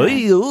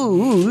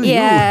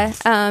yeah.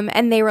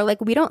 And they were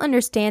like, we don't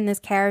understand this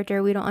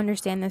character, we don't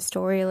understand this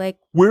story. Like,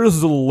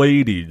 Where's the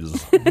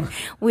ladies?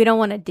 we don't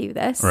want to do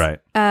this. Right.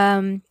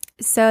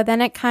 So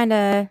then it kind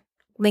of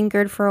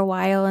lingered for a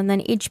while, and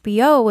then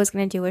HBO was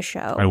going to do a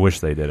show. I wish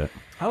they did it.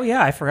 Oh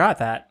yeah, I forgot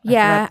that.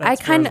 Yeah, I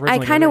kind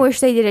kind of wish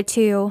they did it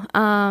too.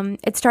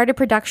 It started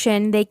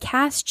production. They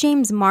cast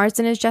James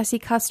Marsden as Jesse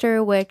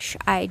Custer, which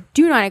I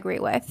do not agree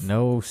with.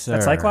 No, sir.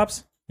 That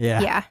Cyclops?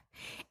 Yeah.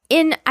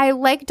 Yeah. I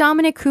like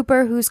Dominic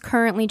Cooper, who's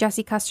currently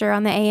Jesse Custer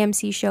on the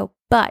AMC show,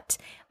 but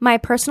my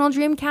personal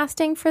dream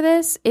casting for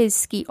this is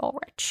Skeet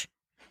Ulrich.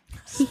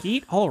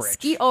 Skeet Ulrich.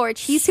 Skeet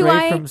Ulrich. He's Straight who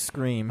I from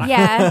Scream.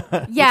 Yeah.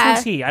 Which Yeah.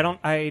 one's he?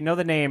 I know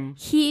the name.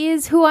 He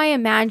is who I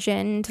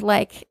imagined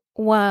like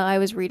while I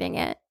was reading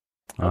it.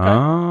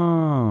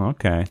 Oh,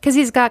 okay. Because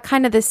he's got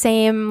kind of the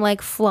same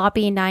like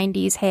floppy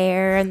 90s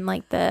hair and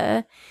like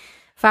the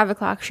 5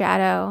 o'clock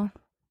shadow.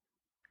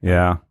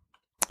 Yeah.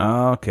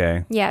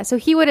 Okay. Yeah, so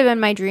he would have been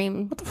my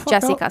dream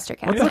Jesse Custer He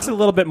casting. looks a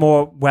little bit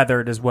more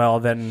weathered as well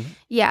than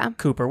Yeah.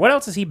 Cooper. What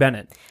else has he been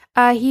in?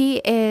 He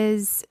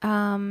is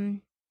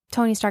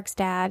Tony Stark's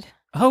dad.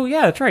 Oh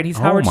yeah, that's right. He's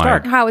Oh Howard my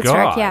Stark. Howard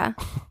Stark, God. yeah.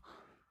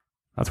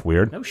 That's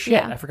weird. No shit.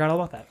 Yeah. I forgot all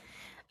about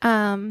that.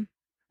 Um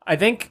I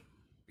think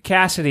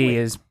Cassidy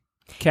is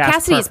cast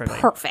Cassidy's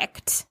perfectly.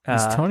 perfect.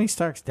 Is Tony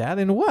Stark's dad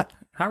in what?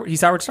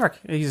 He's Howard Stark.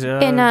 He's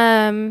In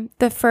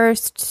the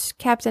first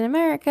Captain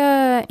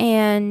America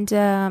and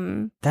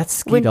That's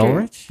Skeet Winter.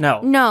 Ulrich?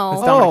 no. no.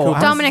 It's Dominic Cooper.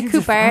 Dominic you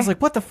just- Cooper. I was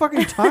like, what the fuck are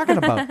you talking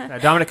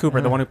about? Dominic Cooper,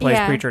 the one who plays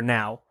Yeah. Preacher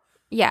now.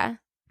 Yeah,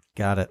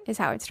 Got it. is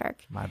Howard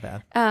Stark. My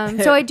bad.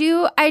 So I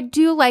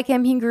do like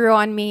him. He grew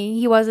on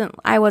me.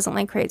 I wasn't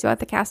like crazy about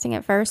the casting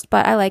at first,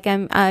 but I like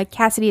him.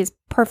 Cassidy is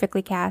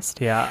perfectly cast.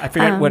 Yeah, I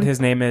forget what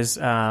his name is.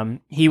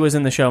 He was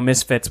in the show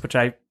Misfits, which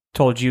I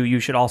told you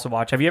should also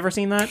watch. Have you ever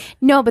seen that?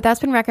 No, but that's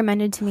been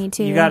recommended to me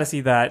too. You got to see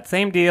that.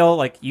 Same deal.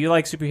 Like, you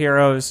like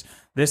superheroes.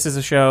 This is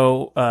a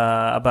show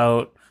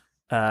about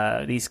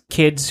these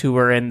kids who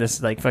were in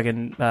this like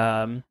fucking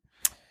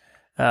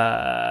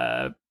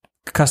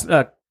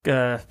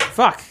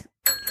fuck.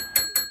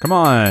 Come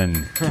on,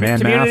 man.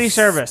 Community Maths.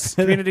 service,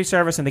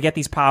 and they get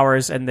these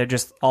powers, and they're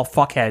just all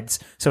fuckheads.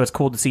 So it's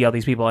cool to see all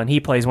these people, and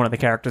he plays one of the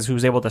characters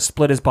who's able to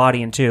split his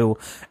body in two,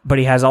 but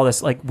he has all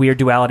this like weird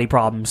duality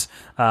problems.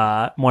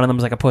 One of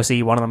them's like a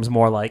pussy, one of them's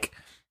more like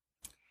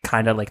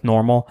kind of like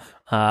normal,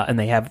 and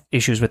they have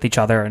issues with each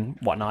other and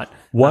whatnot.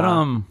 What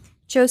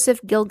Joseph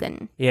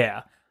Gilgun.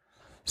 Yeah,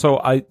 So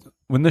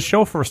when the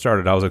show first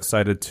started, I was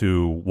excited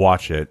to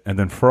watch it, and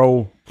then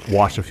Fro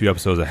watched a few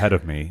episodes ahead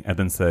of me, and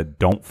then said,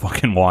 "Don't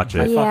fucking watch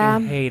it." Yeah.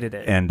 fucking hated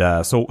it. And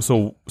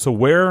so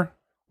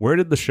where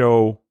did the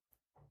show?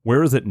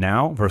 Where is it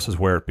now versus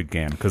where it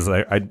began? Because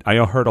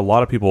I heard a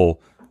lot of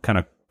people kind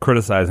of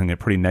criticizing it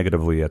pretty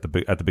negatively at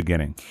the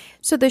beginning.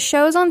 So the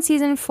show's on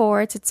season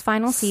 4. It's its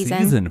final season.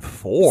 Season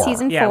 4.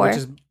 Season yeah, 4. which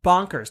is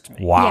bonkers to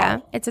me. Wow. Yeah,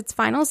 it's its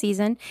final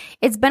season.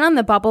 It's been on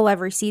the bubble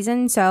every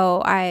season,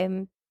 so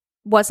I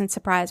wasn't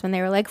surprised when they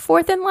were like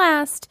 4th and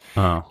last.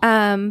 Oh.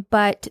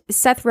 But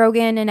Seth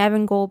Rogen and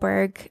Evan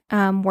Goldberg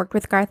worked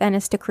with Garth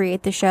Ennis to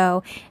create the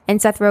show,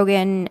 and Seth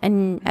Rogen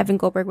and Evan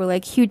Goldberg were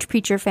like huge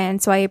Preacher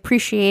fans, so I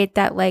appreciate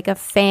that like a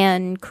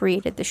fan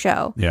created the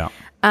show. Yeah.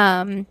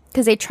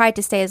 Because they tried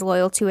to stay as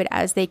loyal to it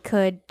as they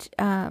could.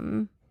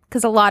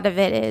 Because a lot of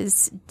it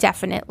is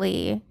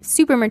definitely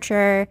super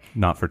mature,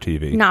 Not for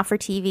TV. not for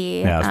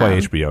TV. Yeah, that's why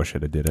HBO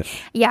should have did it.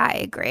 Yeah, I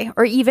agree.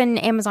 Or even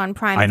Amazon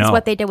Prime, I because know.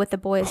 what they did with The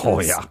Boys Oh,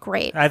 was yeah.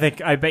 great. I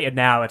bet you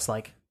now it's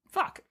like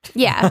fuck.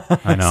 Yeah.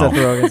 I know. Seth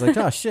Rogen's like,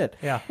 oh shit.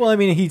 Yeah. Well, I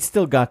mean, he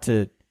still got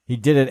to. He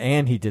did it,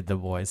 and he did The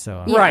Boys.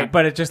 So Yeah. Right,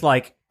 but it's just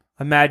like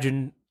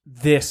imagine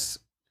this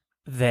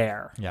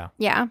there. yeah.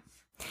 Yeah.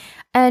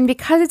 And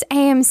because it's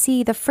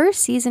AMC, the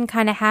first season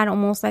kind of had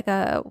almost like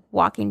a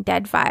Walking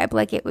Dead vibe.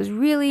 Like it was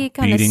really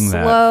kind of Beating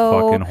slow.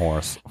 that fucking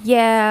horse.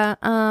 Yeah.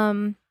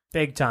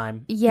 Big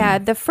time. Yeah.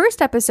 The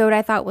first episode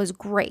I thought was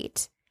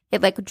great.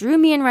 It like drew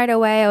me in right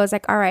away. I was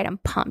like, all right, I'm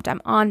pumped.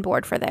 I'm on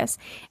board for this.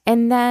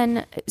 And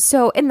then,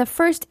 so in the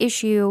first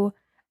issue,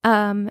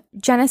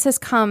 Genesis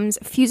comes,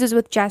 fuses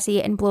with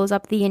Jesse, and blows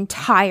up the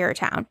entire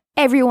town.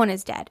 Everyone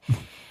is dead.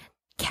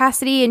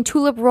 Cassidy and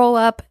Tulip roll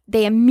up.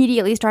 They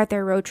immediately start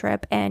their road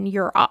trip, and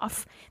you're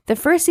off. The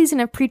first season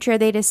of Preacher,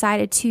 they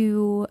decided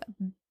to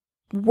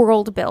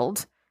world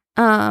build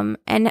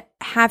and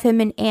have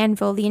him in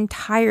Anvil the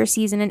entire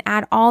season and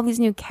add all these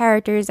new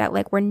characters that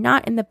like were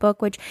not in the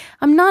book, which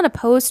I'm not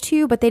opposed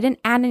to, but they didn't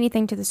add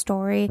anything to the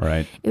story.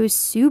 Right. It was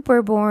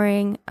super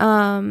boring.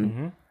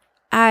 I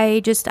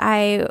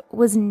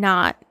was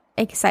not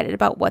excited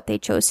about what they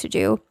chose to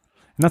do.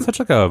 And that's such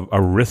like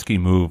a risky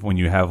move when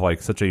you have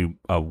like such a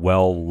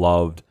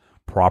well-loved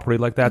property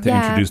like that to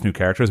introduce new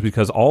characters,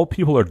 because all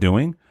people are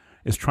doing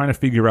is trying to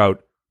figure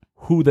out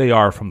who they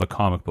are from the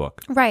comic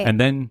book. Right. And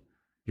then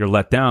you're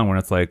let down when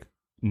it's like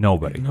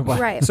nobody.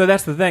 Right. So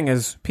that's the thing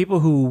is people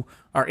who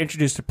are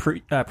introduced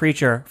to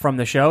Preacher from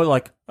the show,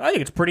 like, I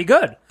think it's pretty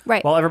good.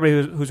 Right. While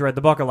everybody who's read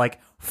the book are like,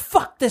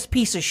 fuck this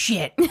piece of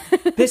shit.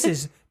 This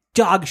is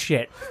dog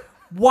shit.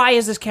 Why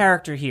is this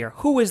character here?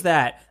 Who is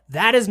that?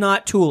 That is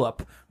not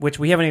Tulip, which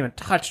we haven't even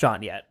touched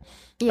on yet.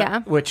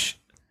 Yeah. Which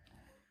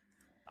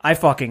I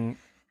fucking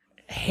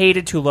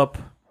hated Tulip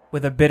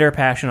with a bitter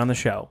passion on the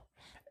show.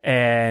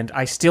 And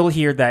I still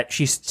hear that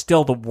she's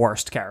still the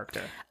worst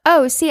character.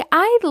 Oh, see,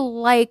 I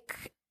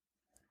like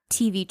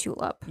TV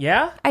Tulip.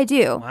 Yeah? I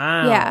do.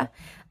 Wow. Yeah.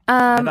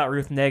 I thought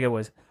Ruth Negga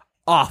was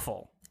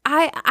awful.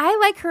 I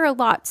like her a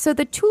lot. So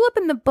the Tulip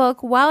in the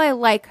book, while I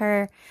like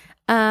her,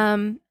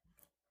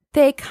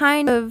 they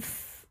kind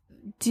of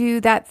do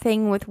that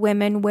thing with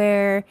women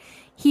where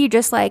he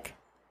just like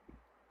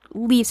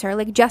leaves her.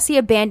 Like Jesse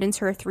abandons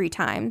her 3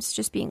 times,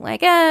 just being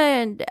like,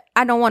 I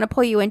don't want to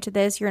pull you into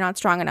this. You're not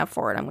strong enough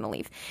for it. I'm going to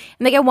leave.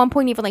 And like at one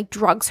point even like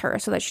drugs her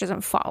so that she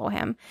doesn't follow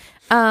him.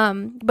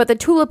 But the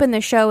Tulip in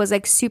the show is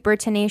like super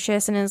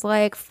tenacious and is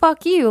like,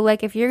 fuck you.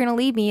 Like if you're going to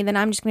leave me, then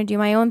I'm just going to do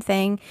my own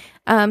thing.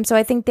 So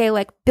I think they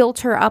like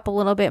built her up a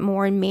little bit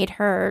more and made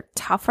her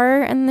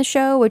tougher in the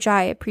show, which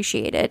I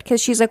appreciated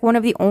because she's like one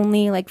of the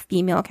only like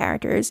female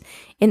characters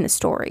in the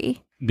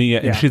story.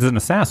 And she's an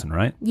assassin,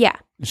 right? Yeah.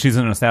 She's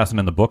an assassin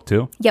in the book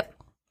too. Yep.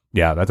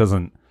 Yeah, that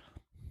doesn't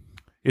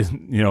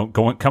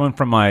coming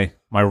from my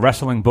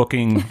wrestling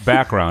booking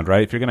background,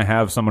 right? If you're going to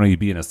have somebody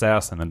be an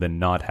assassin and then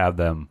not have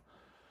them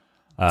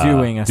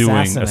doing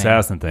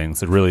assassin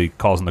things, it really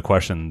calls into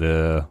question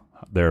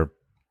their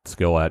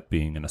skill at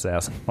being an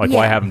assassin. Like,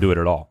 why have them do it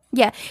at all?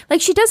 Yeah, like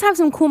she does have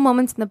some cool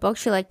moments in the book.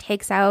 She like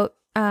takes out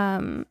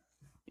Aristar.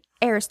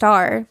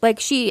 Like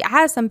she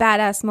has some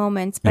badass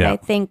moments, but I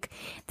think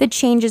the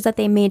changes that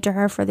they made to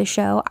her for the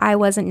show, I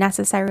wasn't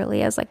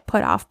necessarily as like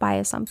put off by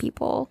as some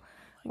people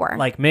were.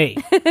 Like me.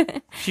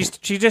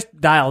 She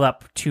just dialed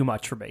up too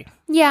much for me.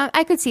 Yeah,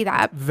 I could see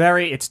that.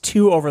 It's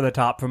too over the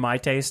top for my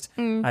taste.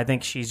 I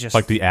think she's just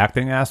like the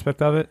acting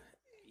aspect of it.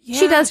 Yeah,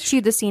 she does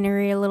chew the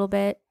scenery a little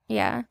bit.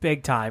 Yeah.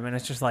 Big time. And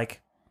it's just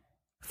like,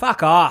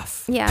 fuck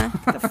off. Yeah.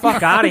 Get the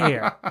fuck out of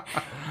here.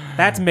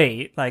 That's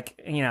me.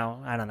 Like,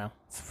 I don't know.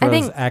 I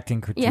think acting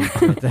critique.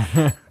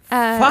 Yeah.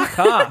 Fuck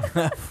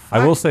off.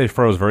 I will say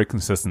Fro is very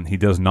consistent. He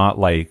does not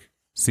like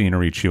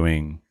scenery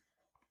chewing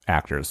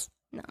actors.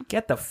 No.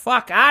 Get the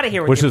fuck out of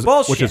here with your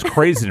bullshit. Which is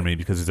crazy to me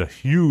because he's a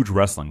huge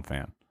wrestling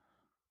fan.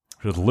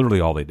 Which is literally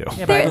all they do.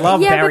 Yeah, but I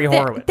love Barry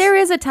Horowitz. There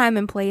is a time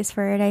and place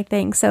for it, I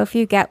think. So if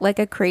you get like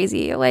a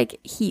crazy like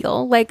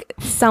heel, like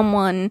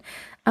someone,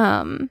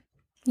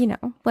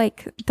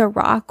 like The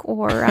Rock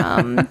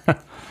or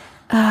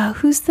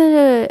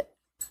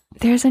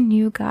there's a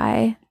new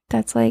guy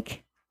that's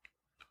like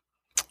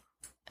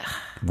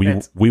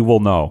we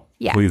will know.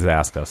 Yeah. Please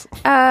ask us.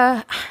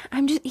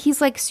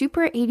 he's like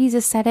super 80s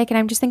aesthetic and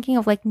I'm just thinking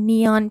of like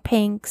neon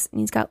pinks and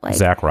he's got like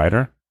Zack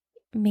Ryder?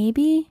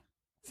 Maybe.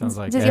 Sounds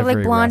like does he have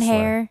like blonde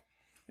wrestler.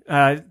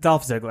 hair?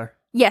 Dolph Ziggler.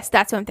 Yes,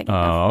 that's what I'm thinking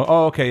of.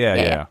 Oh, okay, yeah.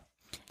 Yeah.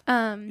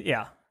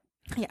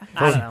 Yeah.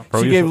 I don't know.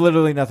 Fro She used gave to-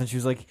 literally nothing. She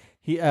was like,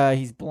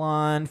 he's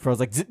blonde. Fro's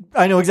like,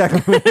 I know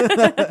exactly.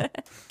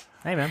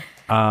 Hey, man.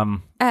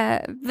 But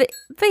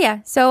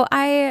yeah, so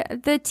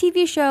the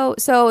TV show,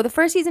 so the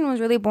first season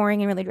was really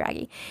boring and really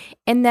draggy.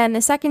 And then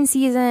the second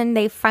season,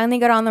 they finally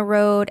got on the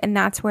road and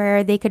that's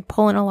where they could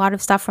pull in a lot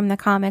of stuff from the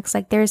comics.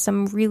 Like there's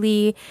some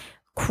really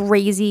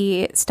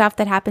crazy stuff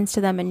that happens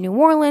to them in New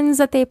Orleans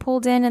that they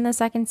pulled in the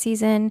second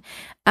season.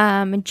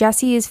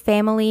 Jesse's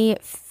family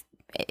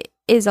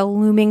is a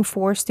looming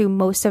force through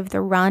most of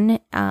the run.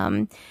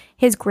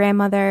 His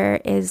grandmother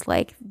is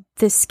like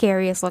the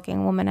scariest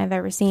looking woman I've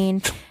ever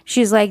seen.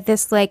 She's like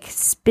this like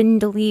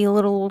spindly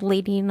little old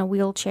lady in a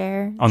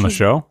wheelchair. On the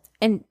show?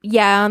 And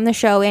yeah, on the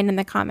show and in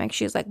the comics,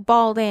 she's like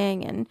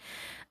balding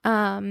and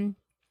then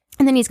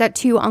he's got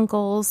 2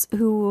 uncles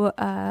who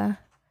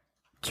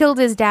killed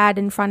his dad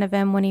in front of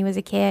him when he was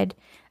a kid.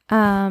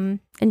 And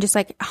just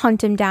like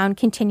hunt him down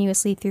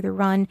continuously through the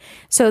run.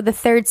 So the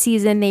third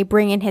season, they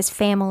bring in his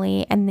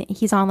family and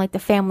he's on like the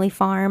family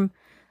farm,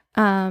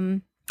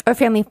 or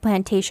family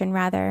plantation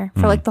rather,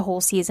 for like the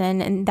whole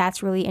season. And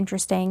that's really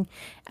interesting.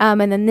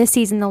 And then this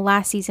season, the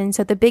last season,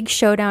 so the big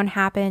showdown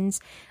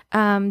happens.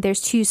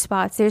 There's 2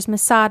 spots. There's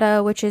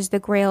Masada, which is the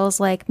Grail's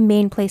like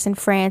main place in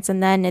France.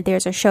 And then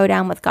there's a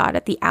showdown with God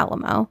at the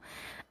Alamo.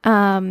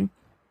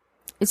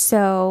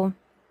 So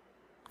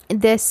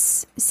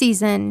this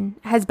season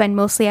has been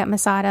mostly at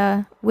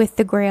Masada with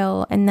the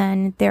Grail, and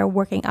then they're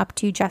working up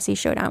to Jesse's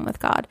showdown with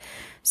God.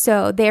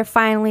 So they're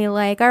finally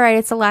like, all right,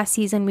 it's the last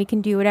season. We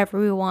can do whatever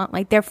we want.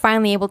 Like, they're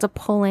finally able to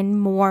pull in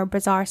more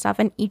bizarre stuff.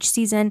 And each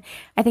season,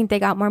 I think they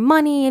got more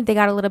money. They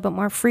got a little bit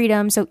more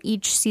freedom. So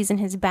each season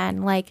has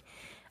been like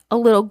a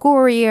little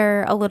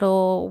gorier, a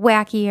little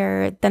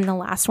wackier than the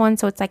last one.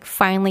 So it's like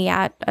finally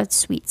at a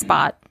sweet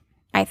spot,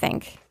 I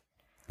think.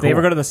 Did they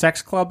ever go to the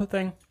sex club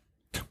thing?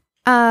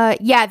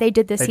 Yeah, they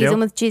did this They season do?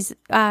 with Jesus.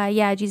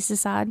 Jesus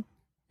Assad.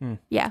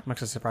 Yeah. I'm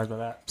actually surprised by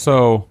that.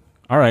 So,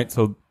 all right.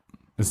 So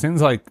it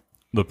seems like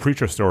the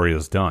Preacher story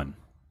is done.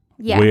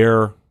 Yeah.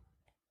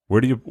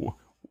 Where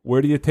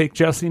do you take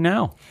Jesse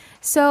now?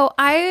 So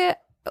I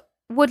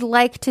would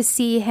like to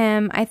see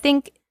him. I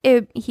think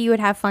he would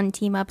have fun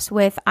team ups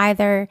with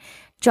either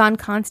John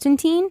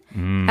Constantine,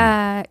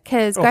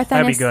 because Garth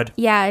that'd be Ennis. good.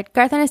 Yeah,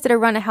 Garth Ennis did a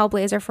run of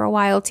Hellblazer for a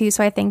while too,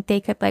 so I think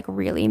they could like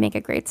really make a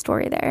great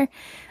story there,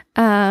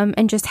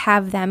 and just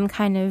have them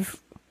kind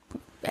of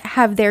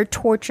have their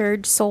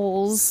tortured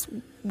souls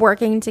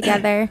working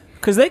together.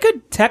 Because they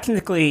could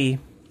technically,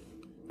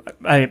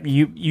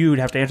 you'd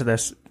have to answer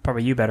this.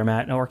 Probably you better,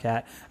 Matt, or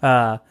Kat.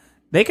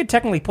 They could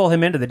technically pull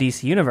him into the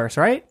DC universe,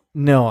 right?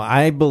 No,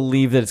 I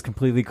believe that it's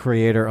completely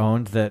creator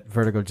owned, that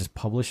Vertigo just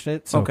published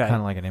it. So Okay. kind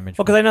of like an Image.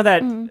 Well, because I know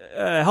that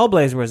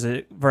Hellblazer was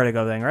a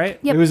Vertigo thing, right?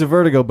 Yep. It was a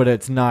Vertigo, but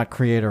it's not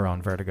creator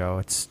owned Vertigo.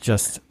 It's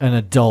just an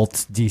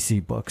adult DC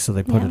book, so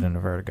they put it into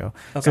Vertigo.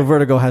 So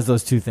Vertigo has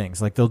those two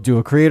things. Like, they'll do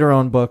a creator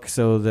owned book,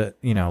 so that,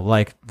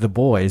 like The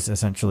Boys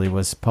essentially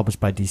was published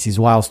by DC's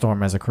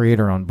Wildstorm as a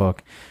creator owned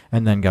book,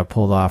 and then got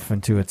pulled off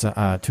into its to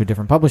a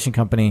different publishing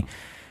company.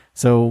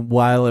 So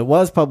while it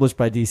was published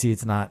by DC,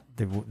 it's not.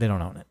 They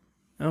don't own it.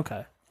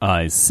 Okay.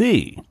 I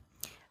see.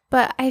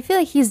 But I feel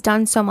like he's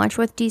done so much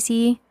with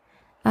DC,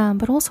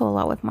 but also a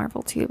lot with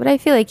Marvel too. But I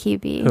feel like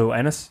he'd be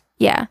Ennis?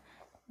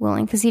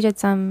 willing, because he did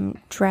some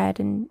Dread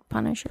and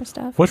Punisher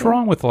stuff. What's too.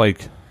 wrong with,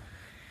 like,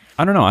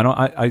 I don't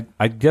know.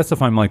 I guess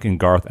if I'm like in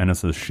Garth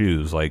Ennis's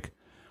shoes, like,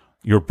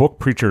 your book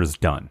Preacher is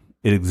done.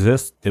 It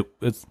exists.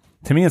 It's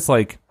to me, it's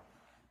like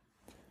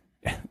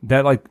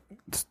that.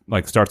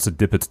 Like starts to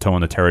dip its toe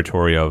in the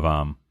territory of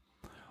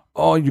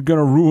oh, you're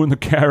gonna ruin the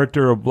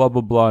character or blah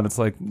blah blah, and it's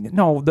like,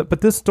 no, but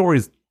this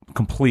story's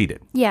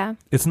completed. Yeah.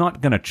 It's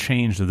not gonna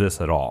change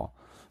this at all.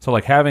 So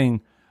like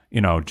having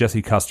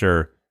Jesse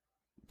Custer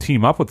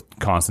team up with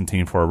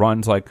Constantine for a run,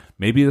 it's like,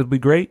 maybe it'll be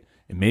great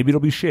and maybe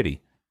it'll be shitty.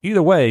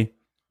 Either way,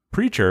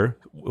 Preacher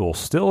will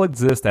still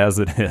exist as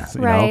it is.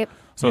 You know?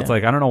 So it's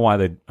like, I don't know why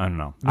they. I don't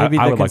know. Maybe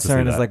I the would like to see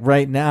concern is that. like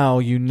right now,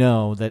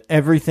 that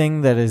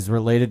everything that is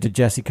related to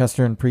Jesse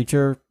Custer and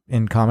Preacher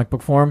in comic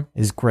book form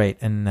is great,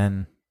 and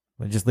then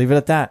we'll just leave it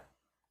at that.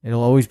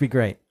 It'll always be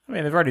great. I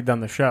mean, they've already done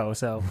the show,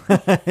 so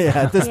Yeah,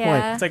 at this Yeah.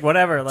 point, it's like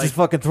whatever. Like, just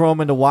fucking throw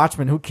him into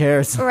Watchmen. Who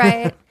cares?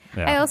 Right.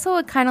 Yeah. I also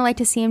would kind of like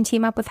to see him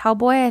team up with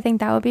Hellboy. I think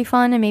that would be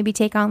fun, and maybe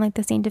take on like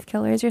the Saint of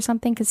Killers or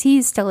something, because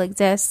he still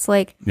exists.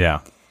 Like, Yeah.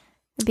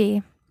 it'd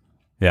be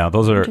Yeah,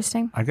 those are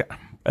interesting.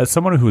 As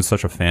someone who is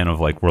such a fan of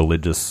like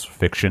religious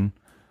fiction,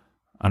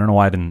 I don't know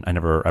why I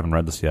haven't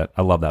read this yet.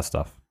 I love that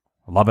stuff.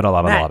 I love it. I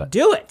love it. I love Matt, it.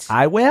 do it.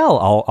 I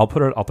will. I'll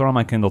put it. I'll throw it on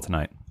my Kindle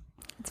tonight.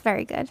 It's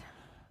very good.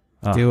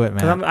 Do it,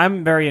 'Cause man.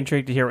 I'm very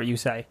intrigued to hear what you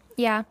say.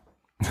 Yeah.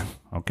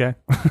 Okay.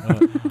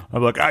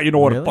 I'm like, you know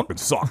what? Really? It fucking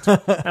sucked. I'm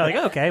like,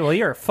 okay, well,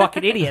 you're a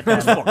fucking idiot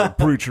then.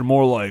 Fucking Preacher,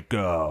 more like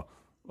a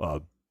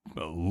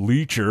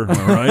leecher.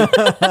 All right.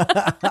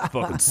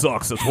 Fucking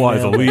sucks. That's why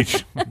he's a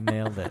leech.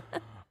 Nailed it.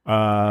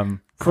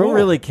 Cool. Who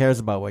really cares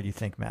about what you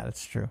think, Matt?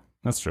 It's true.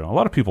 That's true. A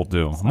lot of people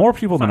do. More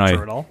people than Not I.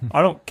 true at all.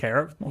 I don't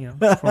care. One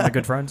of my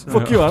good friends.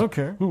 Fuck you. I don't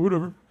care.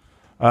 Whatever.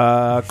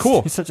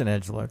 Cool. He's such an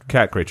edgelord.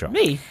 Cat, great job.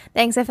 Me?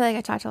 Thanks. I feel like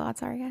I talked a lot.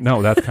 Sorry, guys.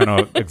 No, that's kind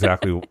of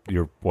exactly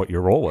what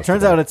your role was.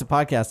 Turns today. out it's a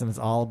podcast and it's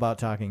all about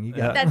talking. You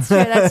got it. That's true.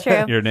 That's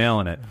true. You're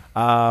nailing it.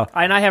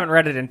 And I haven't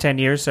read it in 10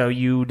 years, so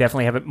you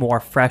definitely have it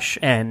more fresh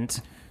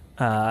and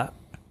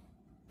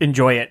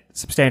enjoy it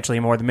substantially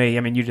more than me. I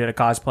mean, you did a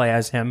cosplay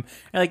as him.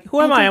 And like, who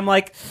am I? I'm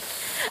like,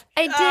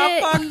 I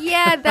did.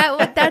 Yeah,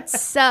 that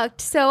sucked.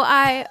 So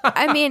I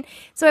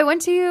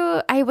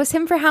was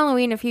him for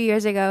Halloween a few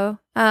years ago.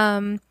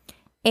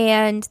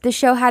 And the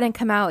show hadn't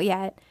come out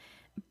yet.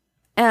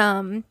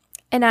 And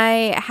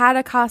I had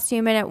a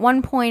costume, and at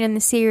one point in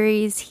the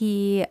series,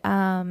 he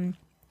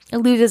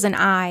loses an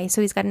eye,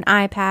 so he's got an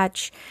eye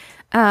patch.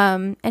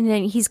 And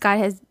then he's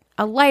got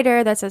a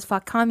lighter that says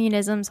 "fuck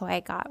communism," so I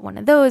got one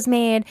of those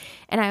made,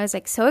 and I was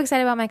like so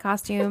excited about my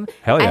costume.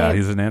 Hell yeah,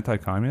 he's an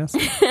anti-communist.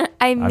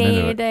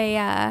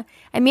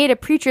 I made a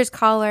preacher's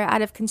collar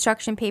out of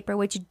construction paper,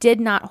 which did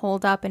not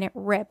hold up, and it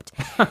ripped.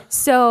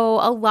 So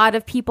a lot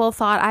of people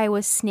thought I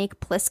was Snake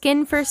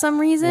Plissken for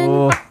some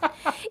reason,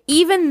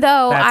 even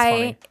though That's I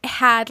funny.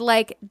 had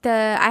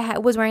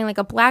was wearing like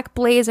a black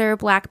blazer,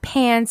 black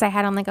pants. I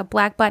had on like a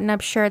black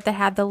button-up shirt that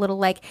had the little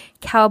like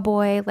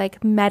cowboy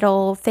like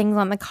metal things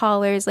on the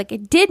collars. Like,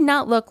 it did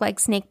not look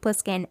like Snake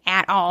Plissken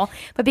at all.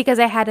 But because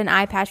I had an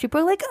eye patch, people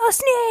were like, "Oh,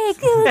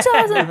 Snake, oh, it's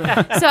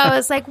awesome." So I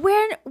was like,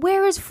 where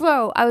where is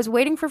Fro? I was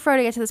waiting for Fro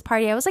to get to this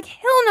party. I was like,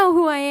 he'll know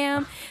who I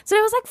am. So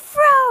I was like,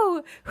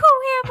 Fro, who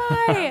am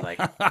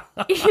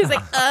I? He was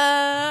like,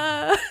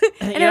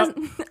 And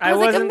I was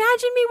like,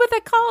 imagine me with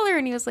a collar.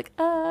 And he was like,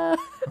 Oh,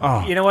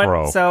 You know what?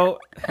 bro. So,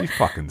 You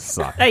fucking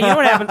suck. hey, you know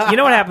what happens? You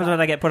know what happens when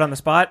I get put on the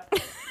spot?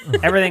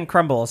 Everything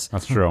crumbles.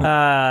 That's true.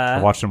 I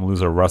watched him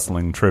lose a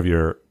wrestling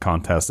trivia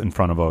contest in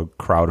front of a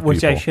crowd of Which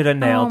people. I should have oh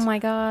nailed. my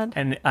God.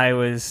 And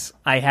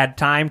I had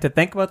time to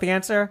think about the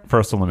answer.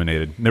 First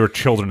eliminated. There were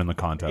children in the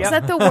contest. Is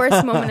that the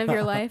worst moment of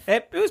your life?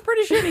 It was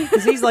pretty shitty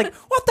because he's like,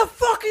 "What the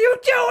fuck are you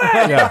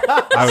doing?" Yeah,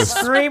 I was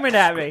Screaming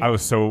at me. I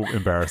was so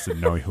embarrassed to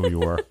know who you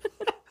were.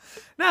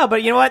 No,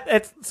 but you know what?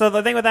 So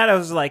the thing with that, I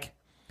was like,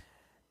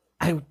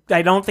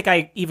 I don't think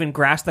I even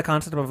grasped the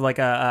concept of like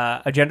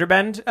a gender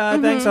bend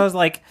thing. So I was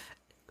like,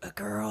 a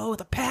girl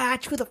with a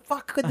patch. Who the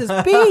fuck could this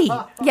be?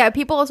 Yeah,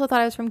 people also thought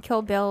I was from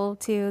Kill Bill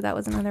too. That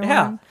was another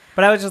Yeah, one.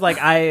 but I was just like,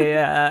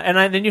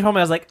 then you told me,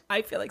 I was like,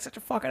 I feel like such a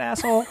fucking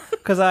asshole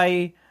because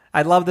I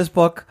love this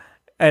book,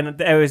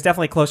 and it was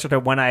definitely closer to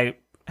when I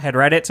had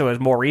read it, so it was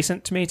more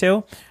recent to me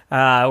too,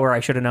 where I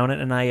should have known it,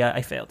 and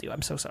I failed you.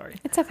 I'm so sorry.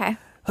 It's okay.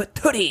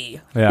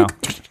 Hoodie. Yeah.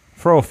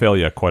 Fro fail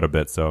you quite a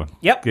bit, so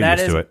Yep, get that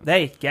used is. to it.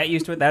 Hey, get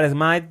used to it. That is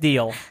my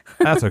deal.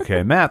 That's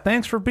okay. Matt,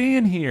 thanks for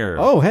being here.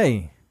 Oh,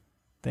 hey.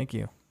 Thank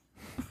you.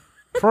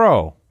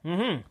 Fro.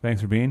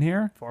 Thanks for being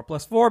here. 4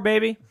 + 4,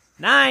 baby.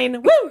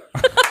 9. Woo!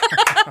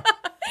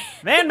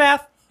 Man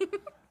math.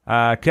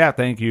 Kat,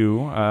 thank you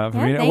for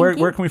being here. thank Where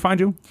you. can we find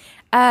you?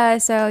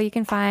 So you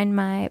can find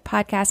my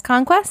podcast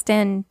Conquest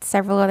and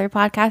several other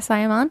podcasts I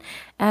am on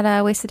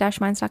at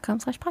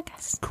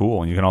wasted-minds.com/podcast.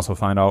 Cool. And you can also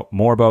find out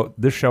more about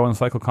this show and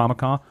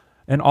Cyclocomicon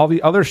and all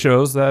the other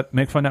shows that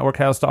Make Fun Network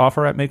has to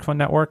offer at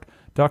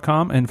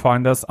MakeFunNetwork.com, and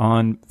find us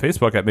on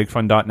Facebook at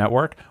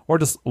MakeFun.network, or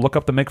just look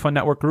up the Make Fun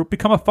Network group,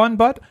 become a fun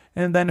butt,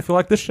 and then if you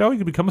like this show, you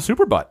can become a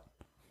super butt.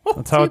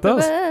 That's how it Super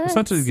does. butts.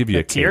 Essentially give you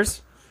a cape.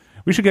 Tiers?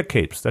 We should get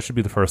capes. That should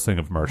be the first thing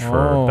of merch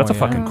Oh, that's a yeah.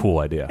 fucking cool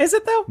idea. Is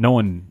it though?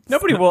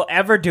 Nobody will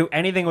ever do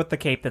anything with the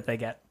cape that they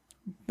get.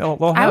 they'll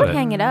I have would it.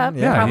 hang it up,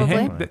 Yeah, you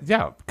probably.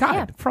 God,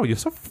 Yeah. bro, you're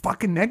so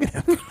fucking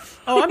negative.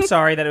 Oh, I'm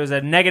sorry that it was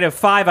a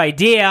 -5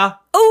 idea.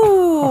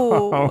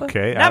 Ooh.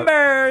 Okay.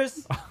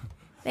 Numbers.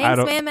 Thanks,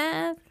 don't- man,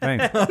 math.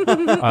 Thanks.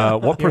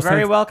 What You're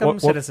very welcome,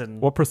 what citizen.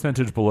 What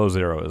percentage below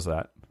zero is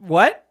that?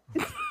 What?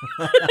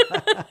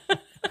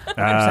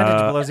 Percentage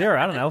below 0.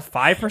 I don't know.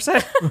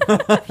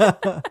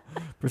 5%.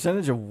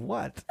 Percentage of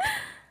what?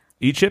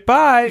 Eat shit,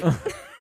 bye.